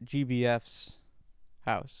GBF's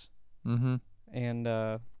house. Mm-hmm.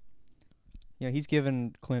 And he's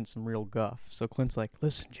given Clint some real guff. So Clint's like,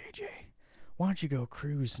 "Listen, JJ, why don't you go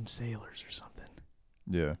cruise some sailors or something?"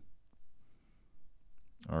 Yeah.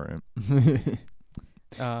 All right.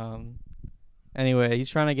 Anyway, he's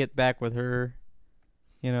trying to get back with her.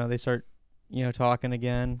 They start, talking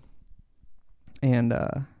again. And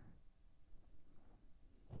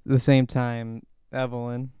the same time,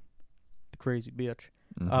 Evelyn, the crazy bitch,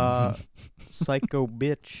 Mhm. psycho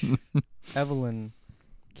bitch, Evelyn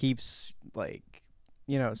keeps, like,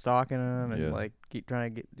 stalking him and, Yeah. like, keep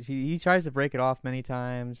trying to get... He tries to break it off many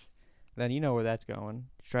times. Then you know where that's going.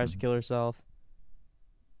 She tries to Mhm. kill herself.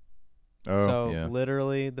 Oh, So yeah.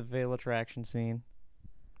 literally the Fatal Attraction scene,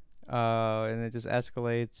 and it just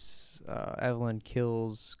escalates. Evelyn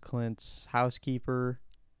kills Clint's housekeeper,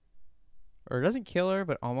 or doesn't kill her,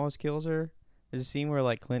 but almost kills her. There's a scene where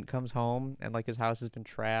like Clint comes home and like his house has been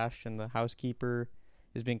trashed, and the housekeeper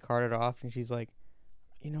is being carted off, and she's like,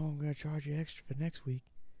 "I'm gonna charge you extra for next week."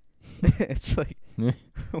 It's like,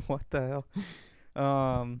 what the hell?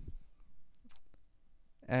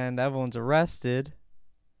 And Evelyn's arrested.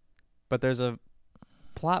 But there's a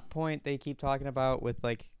plot point they keep talking about with,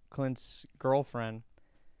 like, Clint's girlfriend,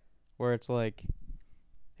 where it's like,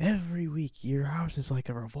 every week your house is like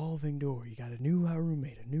a revolving door. You got a new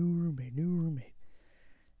roommate, a new roommate, new roommate.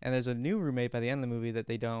 And there's a new roommate by the end of the movie that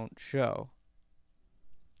they don't show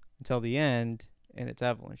until the end, and it's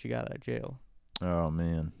Evelyn. She got out of jail. Oh,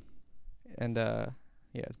 man. And,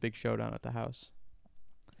 it's a big showdown at the house,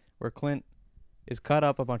 where Clint is cut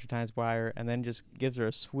up a bunch of times by her and then just gives her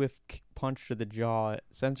a swift punch to the jaw,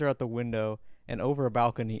 sends her out the window and over a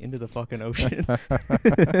balcony into the fucking ocean. That's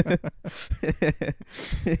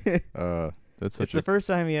It's such the a... first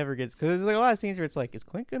time he ever gets... Because there's like a lot of scenes where it's like, is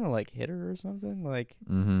Clint going to like hit her or something? Like,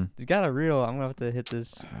 Mm-hmm. he's got a real, I'm going to have to hit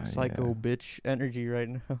this psycho Yeah. bitch energy right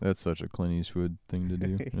now. That's such a Clint Eastwood thing to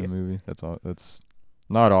do in Yeah. a movie. That's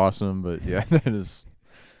not awesome, but yeah, that is...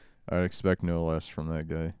 I'd expect no less from that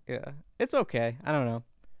guy. Yeah. It's okay. I don't know.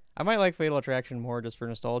 I might like Fatal Attraction more just for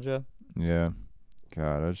nostalgia. Yeah.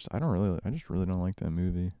 God, I just really don't like that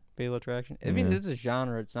movie. Fatal Attraction. I mean, Yeah. this is a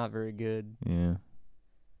genre. It's not very good. Yeah.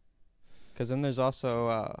 Because then there's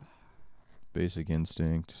also... Basic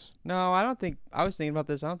Instincts. No, I don't think... I was thinking about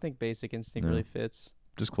this. I don't think Basic Instinct No. really fits.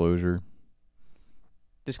 Disclosure.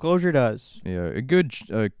 Disclosure does. Yeah, a good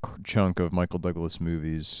chunk of Michael Douglas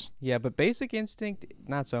movies. Yeah, but Basic Instinct,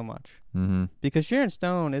 not so much. Mm-hmm. Because Sharon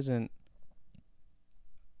Stone isn't,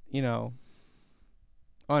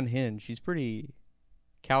 unhinged. She's pretty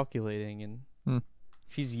calculating, and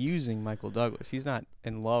she's using Michael Douglas. She's not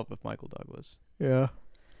in love with Michael Douglas. Yeah.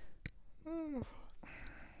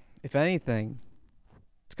 If anything,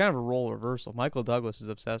 it's kind of a role reversal. Michael Douglas is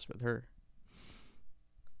obsessed with her.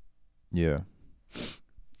 Yeah.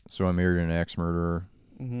 So I married an axe murderer.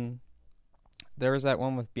 Mm-hmm. There was that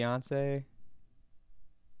one with Beyonce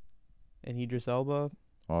and Idris Elba.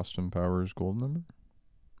 Austin Powers Gold Member?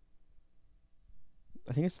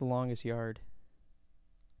 I think it's The Longest Yard.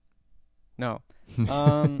 No. It's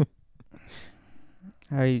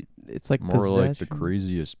like More like The Possession.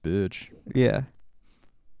 Craziest Bitch. Yeah.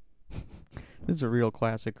 This is a real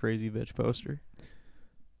classic crazy bitch poster.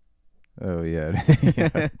 Oh, yeah.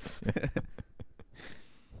 Yeah.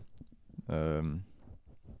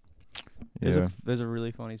 Yeah. There's a really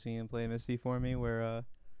funny scene in Play Misty for me where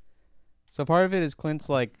so part of it is Clint's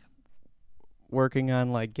like working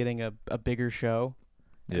on like getting a bigger show.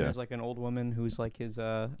 And Yeah. there's like an old woman who's like his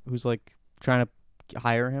who's like trying to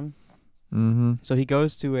hire him. Mm-hmm. So he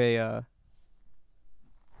goes to a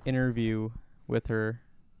interview with her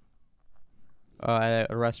at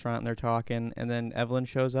a restaurant, and they're talking, and then Evelyn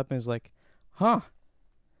shows up and is like, "Huh?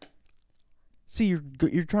 See, you're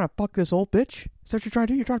trying to fuck this old bitch? Is that what you're trying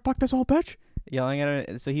to do? You're trying to fuck this old bitch?" Yelling at her.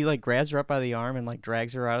 And so he like grabs her up by the arm and like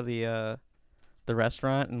drags her out of the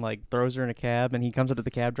restaurant and like throws her in a cab. And he comes up to the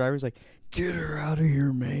cab driver. He's like, "Get her out of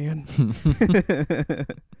here, man."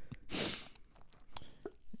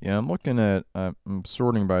 Yeah, I'm looking at. I'm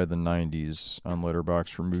sorting by the '90s on Letterboxd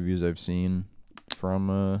for movies I've seen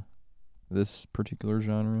from this particular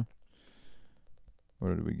genre.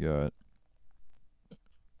 What did we got?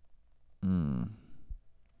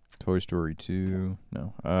 Toy Story 2.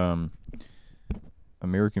 No.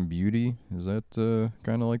 American Beauty. Is that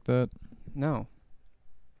kind of like that? No.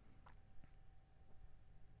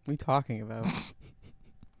 What are you talking about?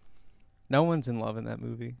 No one's in love in that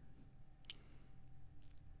movie.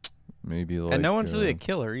 Maybe like. And no one's really a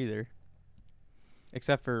killer either.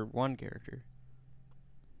 Except for one character.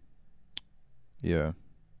 Yeah.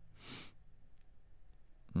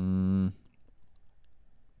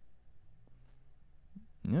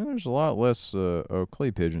 Yeah, there's a lot less. Clay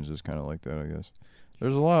Pigeons is kind of like that, I guess.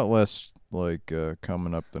 There's a lot less like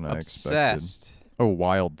coming up than I expected. Obsessed. Oh,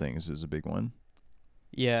 Wild Things is a big one.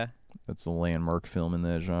 Yeah. That's a landmark film in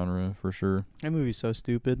that genre for sure. That movie's so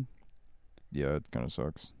stupid. Yeah, it kind of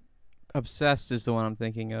sucks. Obsessed is the one I'm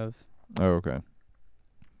thinking of. Oh, okay.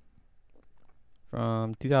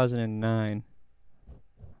 From 2009.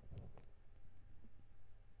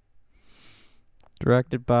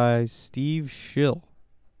 Directed by Steve Schill.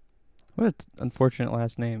 What an unfortunate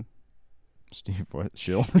last name. Steve what?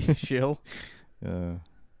 Schill? Schill?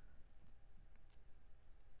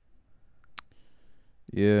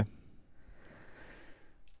 Yeah.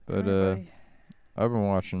 But I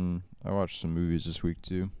watched some movies this week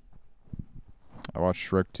too. I watched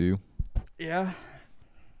Shrek 2. Yeah.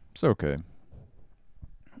 It's okay.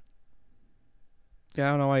 Yeah, I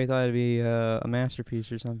don't know why you thought it'd be a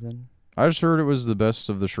masterpiece or something. I just heard it was the best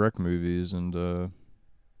of the Shrek movies, and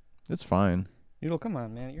it's fine. Noodle, come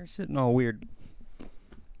on, man. You're sitting all weird.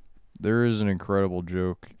 There is an incredible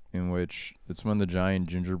joke in which it's when the giant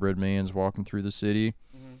gingerbread man's walking through the city,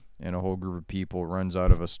 and a whole group of people runs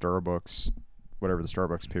out of a Starbucks, whatever the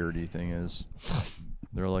Starbucks parody thing is.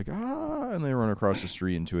 They're like, ah, and they run across the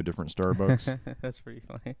street into a different Starbucks. That's pretty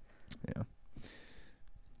funny. Yeah.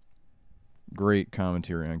 Great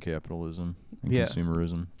commentary on capitalism and Yeah.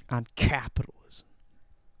 consumerism. On capitalism.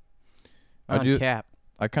 I On do- cap.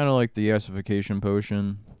 I kind of like the acidification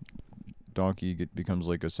potion. Donkey becomes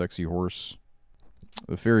like a sexy horse.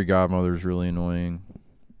 The fairy godmother is really annoying.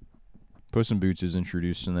 Puss in Boots is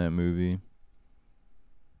introduced in that movie,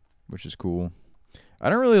 which is cool. I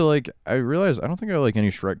realize I don't think I like any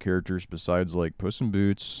Shrek characters besides like Puss in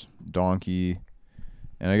Boots, Donkey,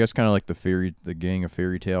 and I guess kind of like the gang of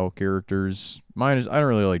fairy tale characters. I don't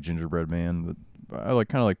really like Gingerbread Man, but I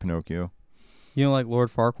kind of like Pinocchio. You don't like Lord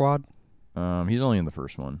Farquaad? He's only in the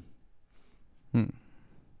first one.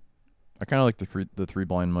 I kind of like the three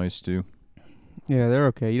blind mice too. Yeah, they're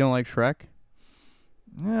okay. You don't like Shrek?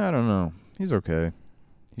 Yeah, I don't know. He's okay.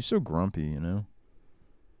 He's so grumpy, you know.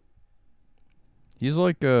 He's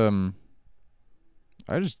like Mike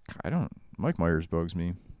Myers bugs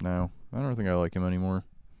me now. I don't think I like him anymore.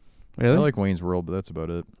 Really? I like Wayne's World, but that's about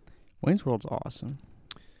it. Wayne's World's awesome.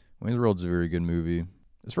 Wayne's World's a very good movie.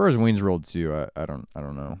 As far as Wayne's World 2, I don't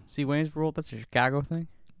know. See, Wayne's World, that's a Chicago thing?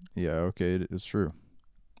 Yeah, okay, it's true.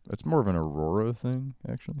 It's more of an Aurora thing,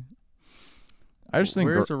 actually. I just think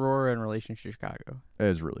Where's Aurora in relation to Chicago?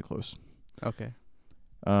 it's really close. Okay.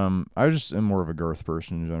 I just am more of a Garth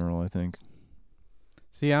person in general, I think.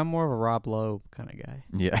 See, I'm more of a Rob Lowe kind of guy.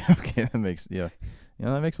 Yeah, okay, that makes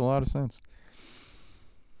a lot of sense.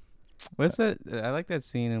 What's that? I like that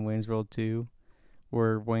scene in Wayne's World 2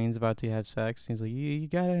 where Wayne's about to have sex. He's like, you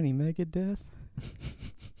got any Megadeth?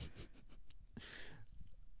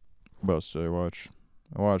 What else did I watch?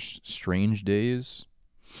 I watched Strange Days.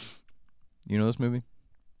 You know this movie?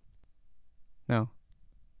 No.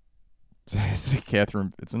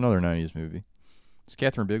 It's another 90s movie. It's a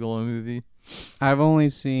Catherine Bigelow movie. I've only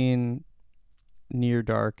seen Near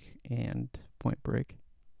Dark and Point Break.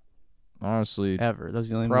 Honestly, Ever. Those are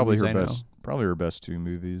the only probably movies her I best. Probably her best 2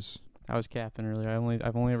 movies. know. I was capping earlier.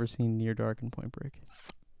 I've only ever seen Near Dark and Point Break.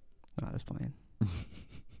 No, I was playing.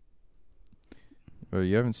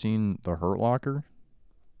 You haven't seen The Hurt Locker?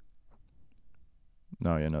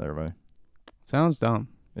 No, yeah, neither have I. Sounds dumb.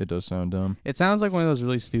 It does sound dumb. It sounds like one of those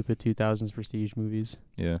really stupid 2000s prestige movies.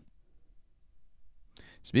 Yeah.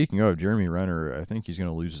 Speaking of Jeremy Renner, I think he's going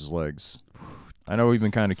to lose his legs. I know we've been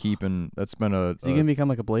kind of keeping. That's been Is he gonna become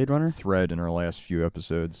like a Blade Runner? thread in our last few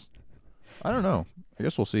episodes. I don't know. I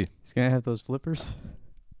guess we'll see. He's gonna have those flippers.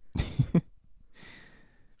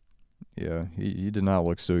 Yeah, he did not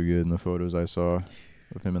look so good in the photos I saw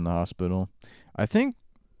of him in the hospital. I think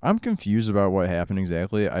I'm confused about what happened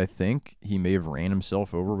exactly. I think he may have ran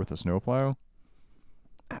himself over with a snowplow.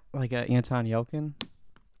 Like Anton Yelkin.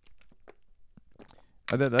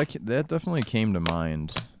 That definitely came to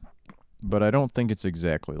mind, but I don't think it's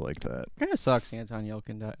exactly like that. Kind of sucks Anton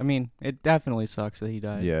Yelkin died. I mean, it definitely sucks that he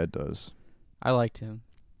died. Yeah, it does. I liked him.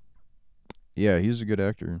 Yeah, he's a good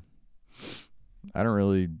actor. I don't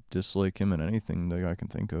really dislike him in anything that I can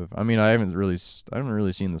think of. I mean, I haven't really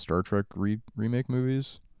seen the Star Trek remake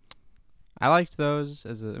movies. I liked those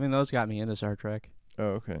those got me into Star Trek.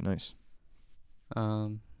 Oh, okay, nice.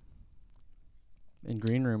 And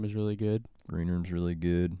Green Room is really good. Green Room's really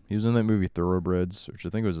good. He was in that movie Thoroughbreds, which I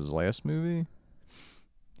think was his last movie.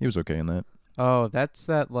 He was okay in that. Oh, that's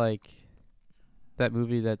that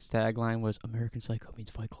movie that's tagline was American Psycho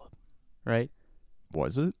meets Fight Club, right?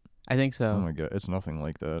 Was it? I think so. Oh my god, it's nothing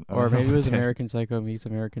like that. I Or don't know maybe it what was that- American Psycho meets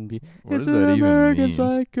American Beat. What It's does an that even American mean?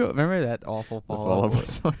 Psycho. Remember that awful Fall Out Fall Out Boy?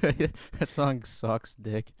 song. That song sucks,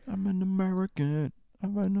 dick. I'm an American.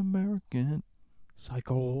 I'm an American.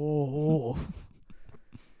 Psycho.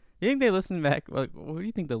 You think they listened back? Like, what do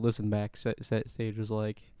you think the listen back stage was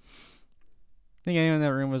like? Think anyone in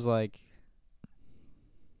that room was like,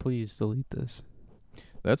 "Please delete this."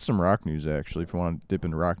 That's some rock news, actually. If you want to dip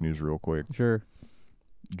into rock news real quick, Sure.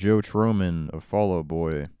 Joe Troman of Fall Out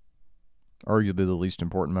Boy, arguably the least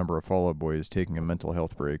important member of Fall Out Boy, is taking a mental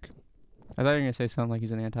health break. I thought you were gonna say something like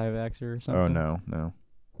he's an anti-vaxxer or something. Oh no.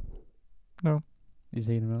 He's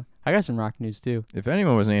taking him out. I got some rock news too. If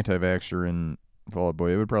anyone was an anti-vaxxer in Fall Out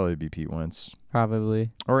Boy, it would probably be Pete Wentz.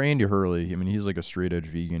 Probably. Or Andy Hurley. I mean, he's like a straight edge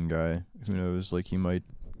vegan guy. Who knows? Like, he might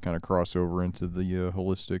kind of cross over into the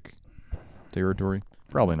holistic territory.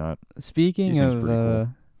 Probably not. Speaking seems of pretty cool.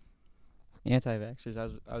 anti-vaxxers,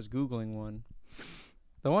 I was googling one.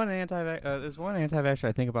 There's one anti-vaxxer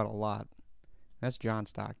I think about a lot. That's John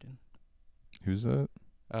Stockton. Who's that?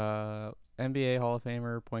 NBA Hall of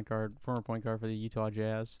Famer, former point guard for the Utah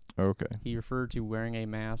Jazz. Okay. He referred to wearing a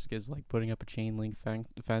mask as like putting up a chain link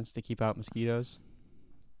fence to keep out mosquitoes.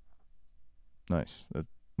 Nice. That's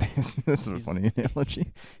a He's- funny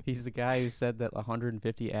analogy. He's the guy who said that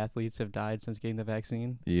 150 athletes have died since getting the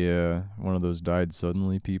vaccine. Yeah, one of those died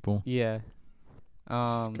suddenly people. Yeah.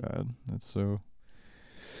 God, that's so.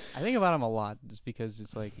 I think about him a lot just because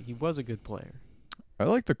it's like he was a good player. I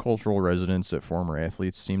like the cultural resonance that former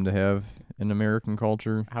athletes seem to have in American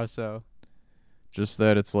culture. How so? Just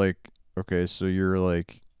that it's like, okay, so you're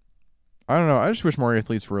like, I don't know. I just wish more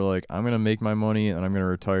athletes were like, I'm gonna make my money and I'm gonna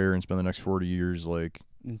retire and spend the next 40 years like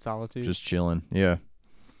In solitude. just chilling. Yeah,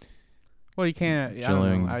 Well, you can't. I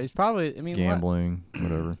chilling, don't know. It's probably. I mean, gambling,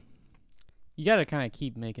 whatever. you got to kind of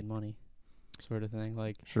keep making money, sort of thing.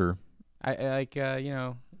 Like Sure.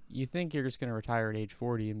 you think you're just gonna retire at age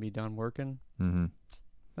 40 and be done working. Mm-hmm.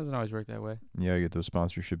 Doesn't always work that way. Yeah, I get those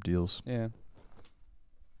sponsorship deals. Yeah.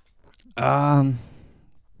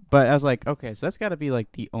 But I was like, okay, so that's got to be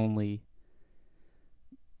like the only.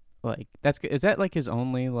 Like is that like his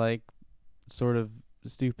only like sort of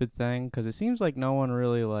stupid thing? Because it seems like no one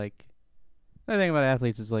really like. The thing about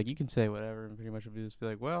athletes is like you can say whatever and pretty much it'll just be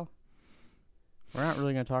like, well, we're not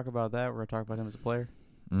really gonna talk about that. We're gonna talk about him as a player.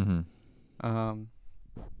 Mm-hmm.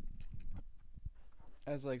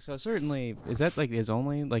 I was like, so certainly, is that like his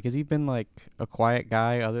only, like, has he been like a quiet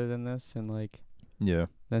guy other than this, and like, Yeah.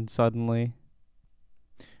 then suddenly,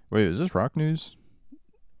 Wait, is this rock news?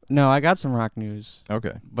 no, I got some rock news,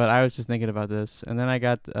 Okay. but I was just thinking about this, and then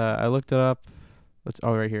I looked it up.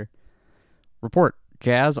 Right here. Report: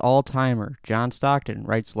 Jazz all-timer John Stockton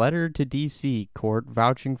writes letter to D.C. court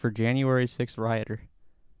vouching for January 6th rioter.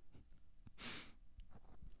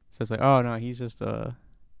 So it's like, oh no, he's just a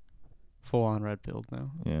full-on red pilled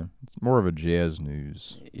now. Yeah, it's more of a jazz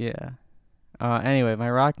news. Yeah. Anyway, my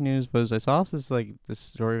rock news was I saw this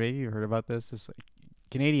story. Maybe you heard about this. This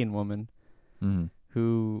Canadian woman Mm-hmm.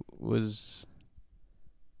 who was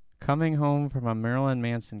coming home from a Marilyn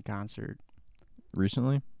Manson concert.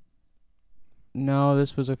 Recently? No,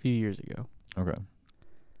 this was a few years ago. Okay.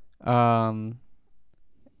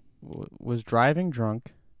 Was driving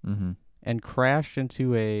drunk Mm-hmm. and crashed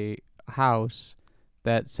into a house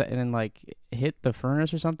and then hit the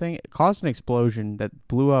furnace or something. It caused an explosion that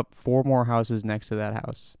blew up 4 more houses next to that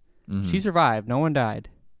house. Mm-hmm. She survived. No one died.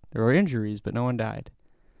 There were injuries, but no one died.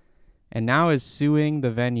 And now is suing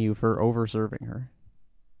the venue for over-serving her.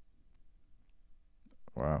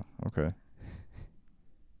 Wow. Okay.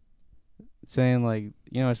 Saying,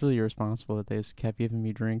 it's really irresponsible that they just kept giving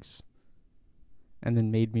me drinks and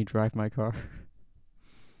then made me drive my car.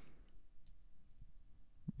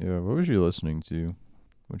 Yeah. What was she listening to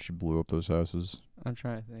when she blew up those houses? I'm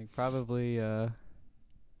trying to think. Probably, it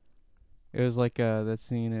was like that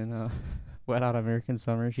scene in Wet Hot American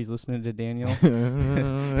Summer. She's listening to Daniel.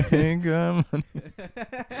 Ain't got money.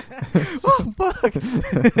 Oh, fuck!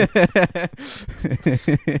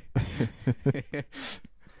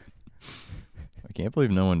 I can't believe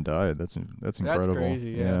no one died. That's incredible.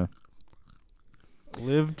 crazy, yeah.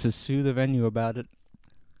 Live to sue the venue about it.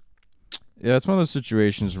 Yeah, it's one of those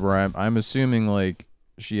situations where I'm assuming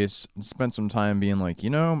she has spent some time being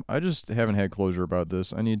I just haven't had closure about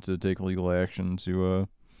this. I need to take legal action to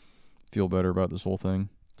feel better about this whole thing.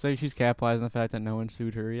 So she's capitalizing on the fact that no one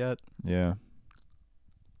sued her yet. Yeah,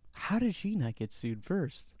 How did she not get sued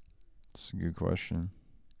first? it's a good question.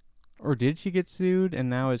 Or did she get sued and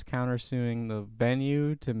now is countersuing the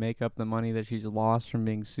venue to make up the money that she's lost from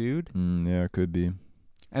being sued? Yeah, it could be.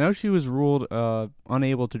 I know she was ruled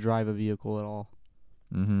unable to drive a vehicle at all.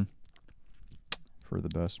 Mm-hmm. For the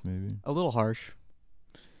best, maybe. A little harsh.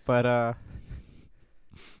 But, I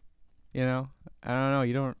don't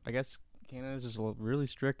know. I guess Canada's just really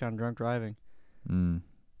strict on drunk driving.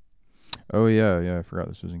 Oh, yeah, I forgot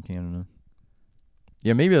this was in Canada.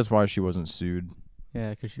 Yeah, maybe that's why she wasn't sued.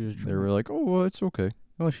 Yeah, because she was drunk. They were like, oh, well, it's okay.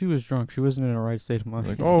 Well, she was drunk. She wasn't in a right state of mind.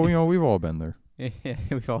 Like, oh, we've all been there. Yeah,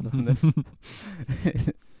 we've all done this.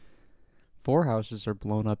 4 houses are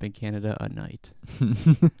blown up in Canada a night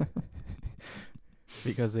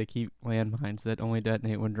because they keep landmines that only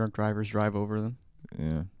detonate when drunk drivers drive over them.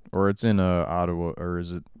 Yeah. Or it's in Ottawa, or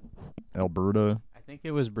is it Alberta? I think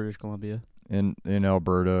it was British Columbia. In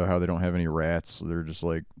Alberta, how they don't have any rats. So they're just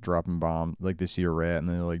dropping bombs. They see a rat and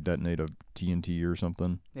they detonate a TNT or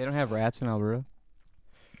something. They don't have rats in Alberta?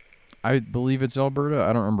 I believe it's Alberta.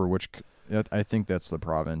 I don't remember which. I think that's the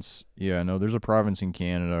province. Yeah, no, there's a province in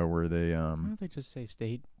Canada where they Why don't they just say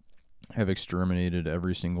state? have exterminated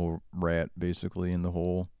every single rat basically in the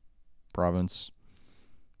whole province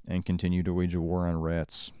and continue to wage a war on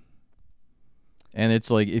rats. And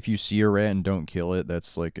it's if you see a rat and don't kill it,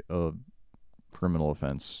 that's a criminal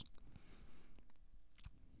offense.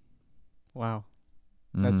 Wow.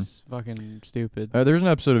 Mhm. That's fucking stupid. There's an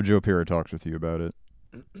episode of Joe Pera talks with you about it.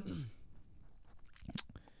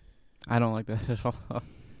 I don't like that at all.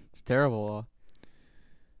 It's terrible law.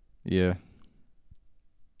 Yeah.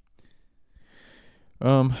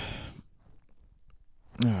 Got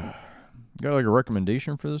a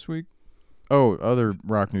recommendation for this week? Oh, other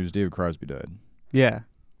rock news, David Crosby died. Yeah.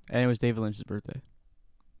 And it was David Lynch's birthday.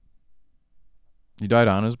 He died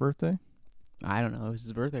on his birthday? I don't know. It was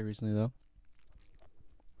his birthday recently, though.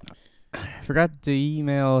 I forgot to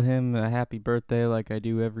email him a happy birthday like I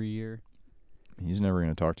do every year. He's never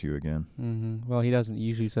going to talk to you again. Mm-hmm. Well, he doesn't. He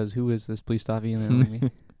usually says, "Who is this? Please stop emailing me."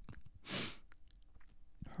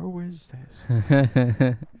 Who is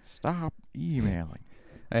this? Stop emailing.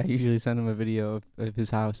 I usually send him a video of his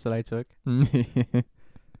house that I took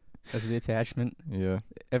as the attachment. Yeah.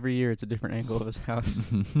 Every year it's a different angle of his house.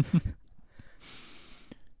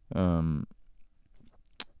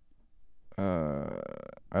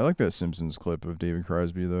 I like that Simpsons clip of David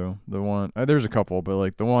Crosby though. The one there's a couple,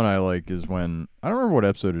 but the one I like is when I don't remember what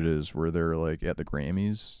episode it is where they're at the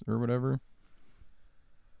Grammys or whatever.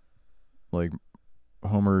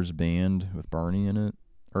 Homer's band with Barney in it,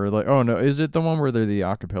 or oh no, is it the one where they're the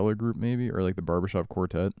a cappella group maybe, or the barbershop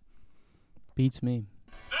quartet? Beats me.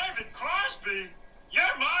 David Crosby,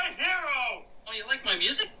 you're my hero. Oh, you like my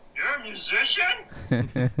music? You're a musician?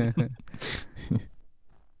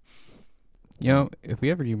 If we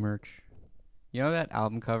ever do merch, that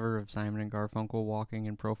album cover of Simon and Garfunkel walking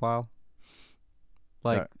in profile?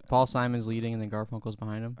 Paul Simon's leading and then Garfunkel's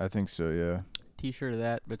behind him? I think so, yeah. T-shirt of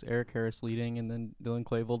that, but it's Eric Harris leading and then Dylan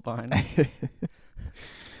Klebold behind him.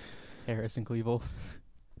 Harris and Klebold.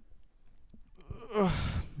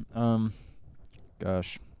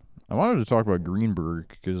 Gosh. I wanted to talk about Greenberg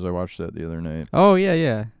because I watched that the other night. Oh,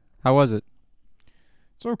 yeah. How was it?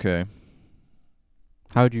 It's okay.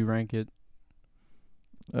 How would you rank it?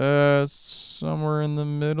 Somewhere in the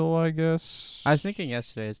middle, I guess. I was thinking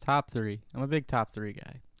yesterday, it's top 3. I'm a big top 3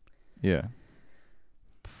 guy. Yeah.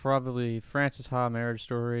 Probably Francis Ha, Marriage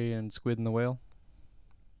Story, and Squid and the Whale.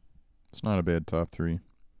 It's not a bad top 3.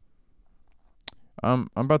 I'm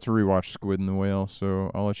about to rewatch Squid and the Whale, so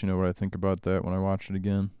I'll let you know what I think about that when I watch it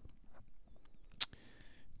again.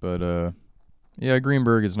 But yeah,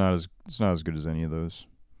 Greenberg is not as good as any of those.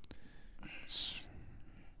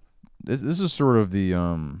 This is sort of the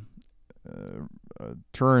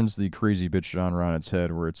turns the crazy bitch genre on its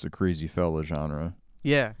head, where it's the crazy fella genre,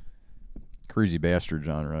 Yeah. crazy bastard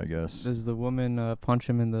genre, I guess. Does the woman punch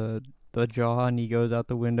him in the jaw and he goes out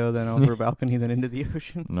the window, then over a balcony, then into the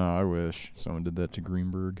ocean? No, I wish someone did that to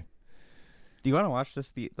Greenberg. Do you want to watch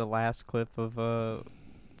just the last clip of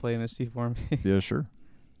Play Misty for me? Yeah, sure.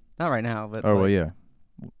 Not right now, but Oh, well, yeah.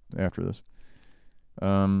 After this.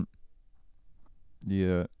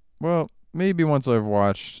 Yeah. Well, maybe once I've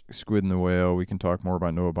watched Squid and the Whale, we can talk more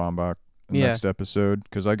about Noah Baumbach in the Yeah. next episode.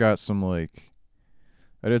 Because I got some, I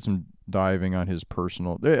did some diving on his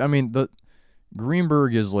personal... I mean, the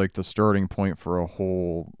Greenberg is, the starting point for a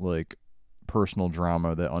whole, personal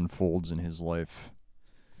drama that unfolds in his life.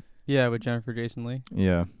 Yeah, with Jennifer Jason Leigh.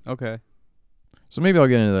 Yeah. Okay. So maybe I'll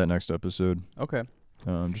get into that next episode. Okay.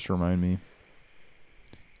 Just remind me.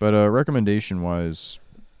 But recommendation-wise,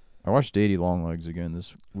 I watched Daddy Longlegs again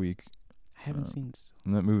this week. I haven't seen.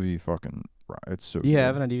 And that movie it's so Do you good.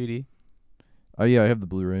 have it on DVD? Yeah, I have the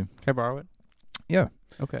Blu-ray. Can I borrow it? Yeah.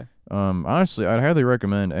 Okay. Honestly, I'd highly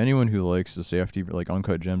recommend anyone who likes the safety,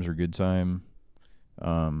 Uncut Gems or Good Time.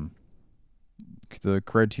 The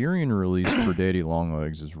Criterion release for Daddy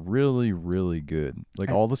Longlegs is really, really good.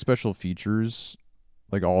 All the special features,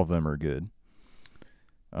 all of them are good.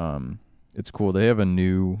 It's cool. They have a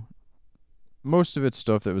new... Most of it's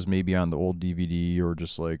stuff that was maybe on the old DVD or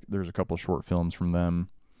just, there's a couple short films from them.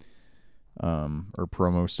 Or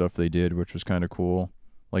promo stuff they did, which was kind of cool.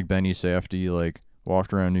 Benny Safdie,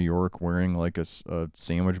 walked around New York wearing, a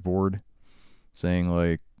sandwich board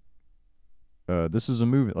saying, this is a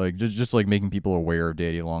movie. Just making people aware of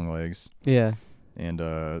Daddy Longlegs. Yeah. And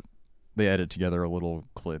they edit together a little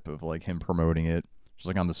clip of, him promoting it.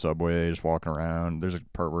 Just, on the subway, just walking around. There's a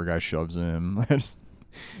part where a guy shoves him.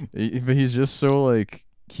 But he's just so,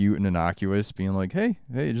 cute and innocuous, being hey,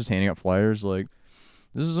 just handing out flyers,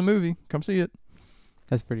 this is a movie. Come see it.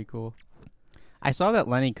 That's pretty cool. I saw that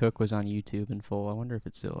Lenny Cook was on YouTube in full. I wonder if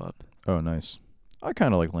it's still up. Oh, nice. I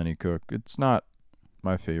kind of like Lenny Cook. It's not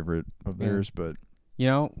my favorite of Yeah. theirs, but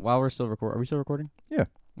While we're still recording, are we still recording? Yeah.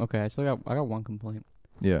 Okay, I got one complaint.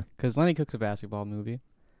 yeah, Because Lenny Cook's a basketball movie.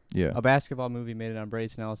 yeah. A basketball movie made it on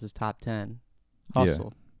Brayson Ellis' top 10. Yeah.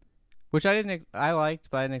 Hustle. Which I liked,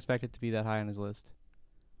 but I didn't expect it to be that high on his list.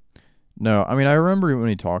 No, I mean, I remember when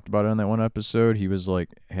he talked about it on that one episode, he was,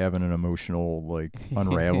 having an emotional,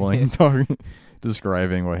 unraveling,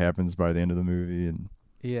 describing what happens by the end of the movie. And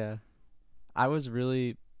Yeah. I was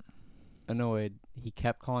really annoyed. He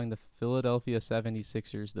kept calling the Philadelphia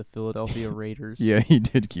 76ers the Philadelphia Raiders. yeah, he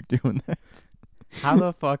did keep doing that. How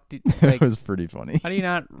the fuck did... That was pretty funny. How do you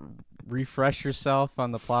not refresh yourself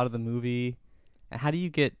on the plot of the movie? And how do you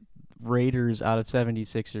get Raiders out of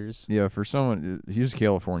 76ers? Yeah, for someone, he's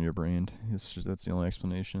California brained. That's the only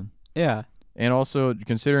explanation. Yeah. And also,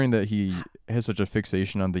 considering that he has such a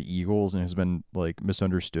fixation on the Eagles and has been,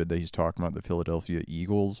 misunderstood that he's talking about the Philadelphia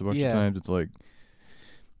Eagles a bunch of times, it's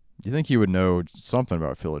you think he would know something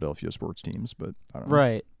about Philadelphia sports teams, but I don't know.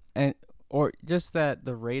 Right. Or just that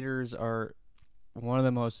the Raiders are one of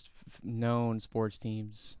the most known sports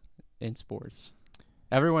teams in sports.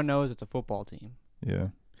 Everyone knows it's a football team. Yeah.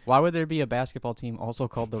 Why would there be a basketball team also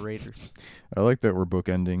called the Raiders? I like that we're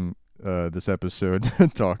bookending this episode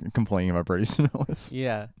complaining about Brayson Ellis.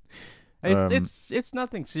 Yeah. Um, It's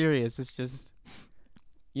nothing serious. It's just,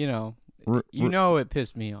 R- it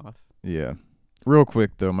pissed me off. Yeah. Real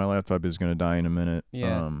quick, though, my laptop is going to die in a minute.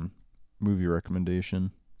 Yeah. Movie recommendation.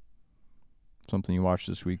 Something you watched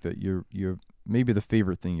this week that you're maybe the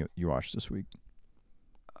favorite thing you watched this week.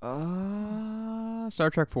 Star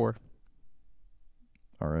Trek 4.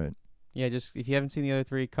 All right. Yeah, just if you haven't seen the other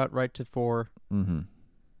 3, cut right to 4. Mm-hmm.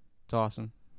 It's awesome.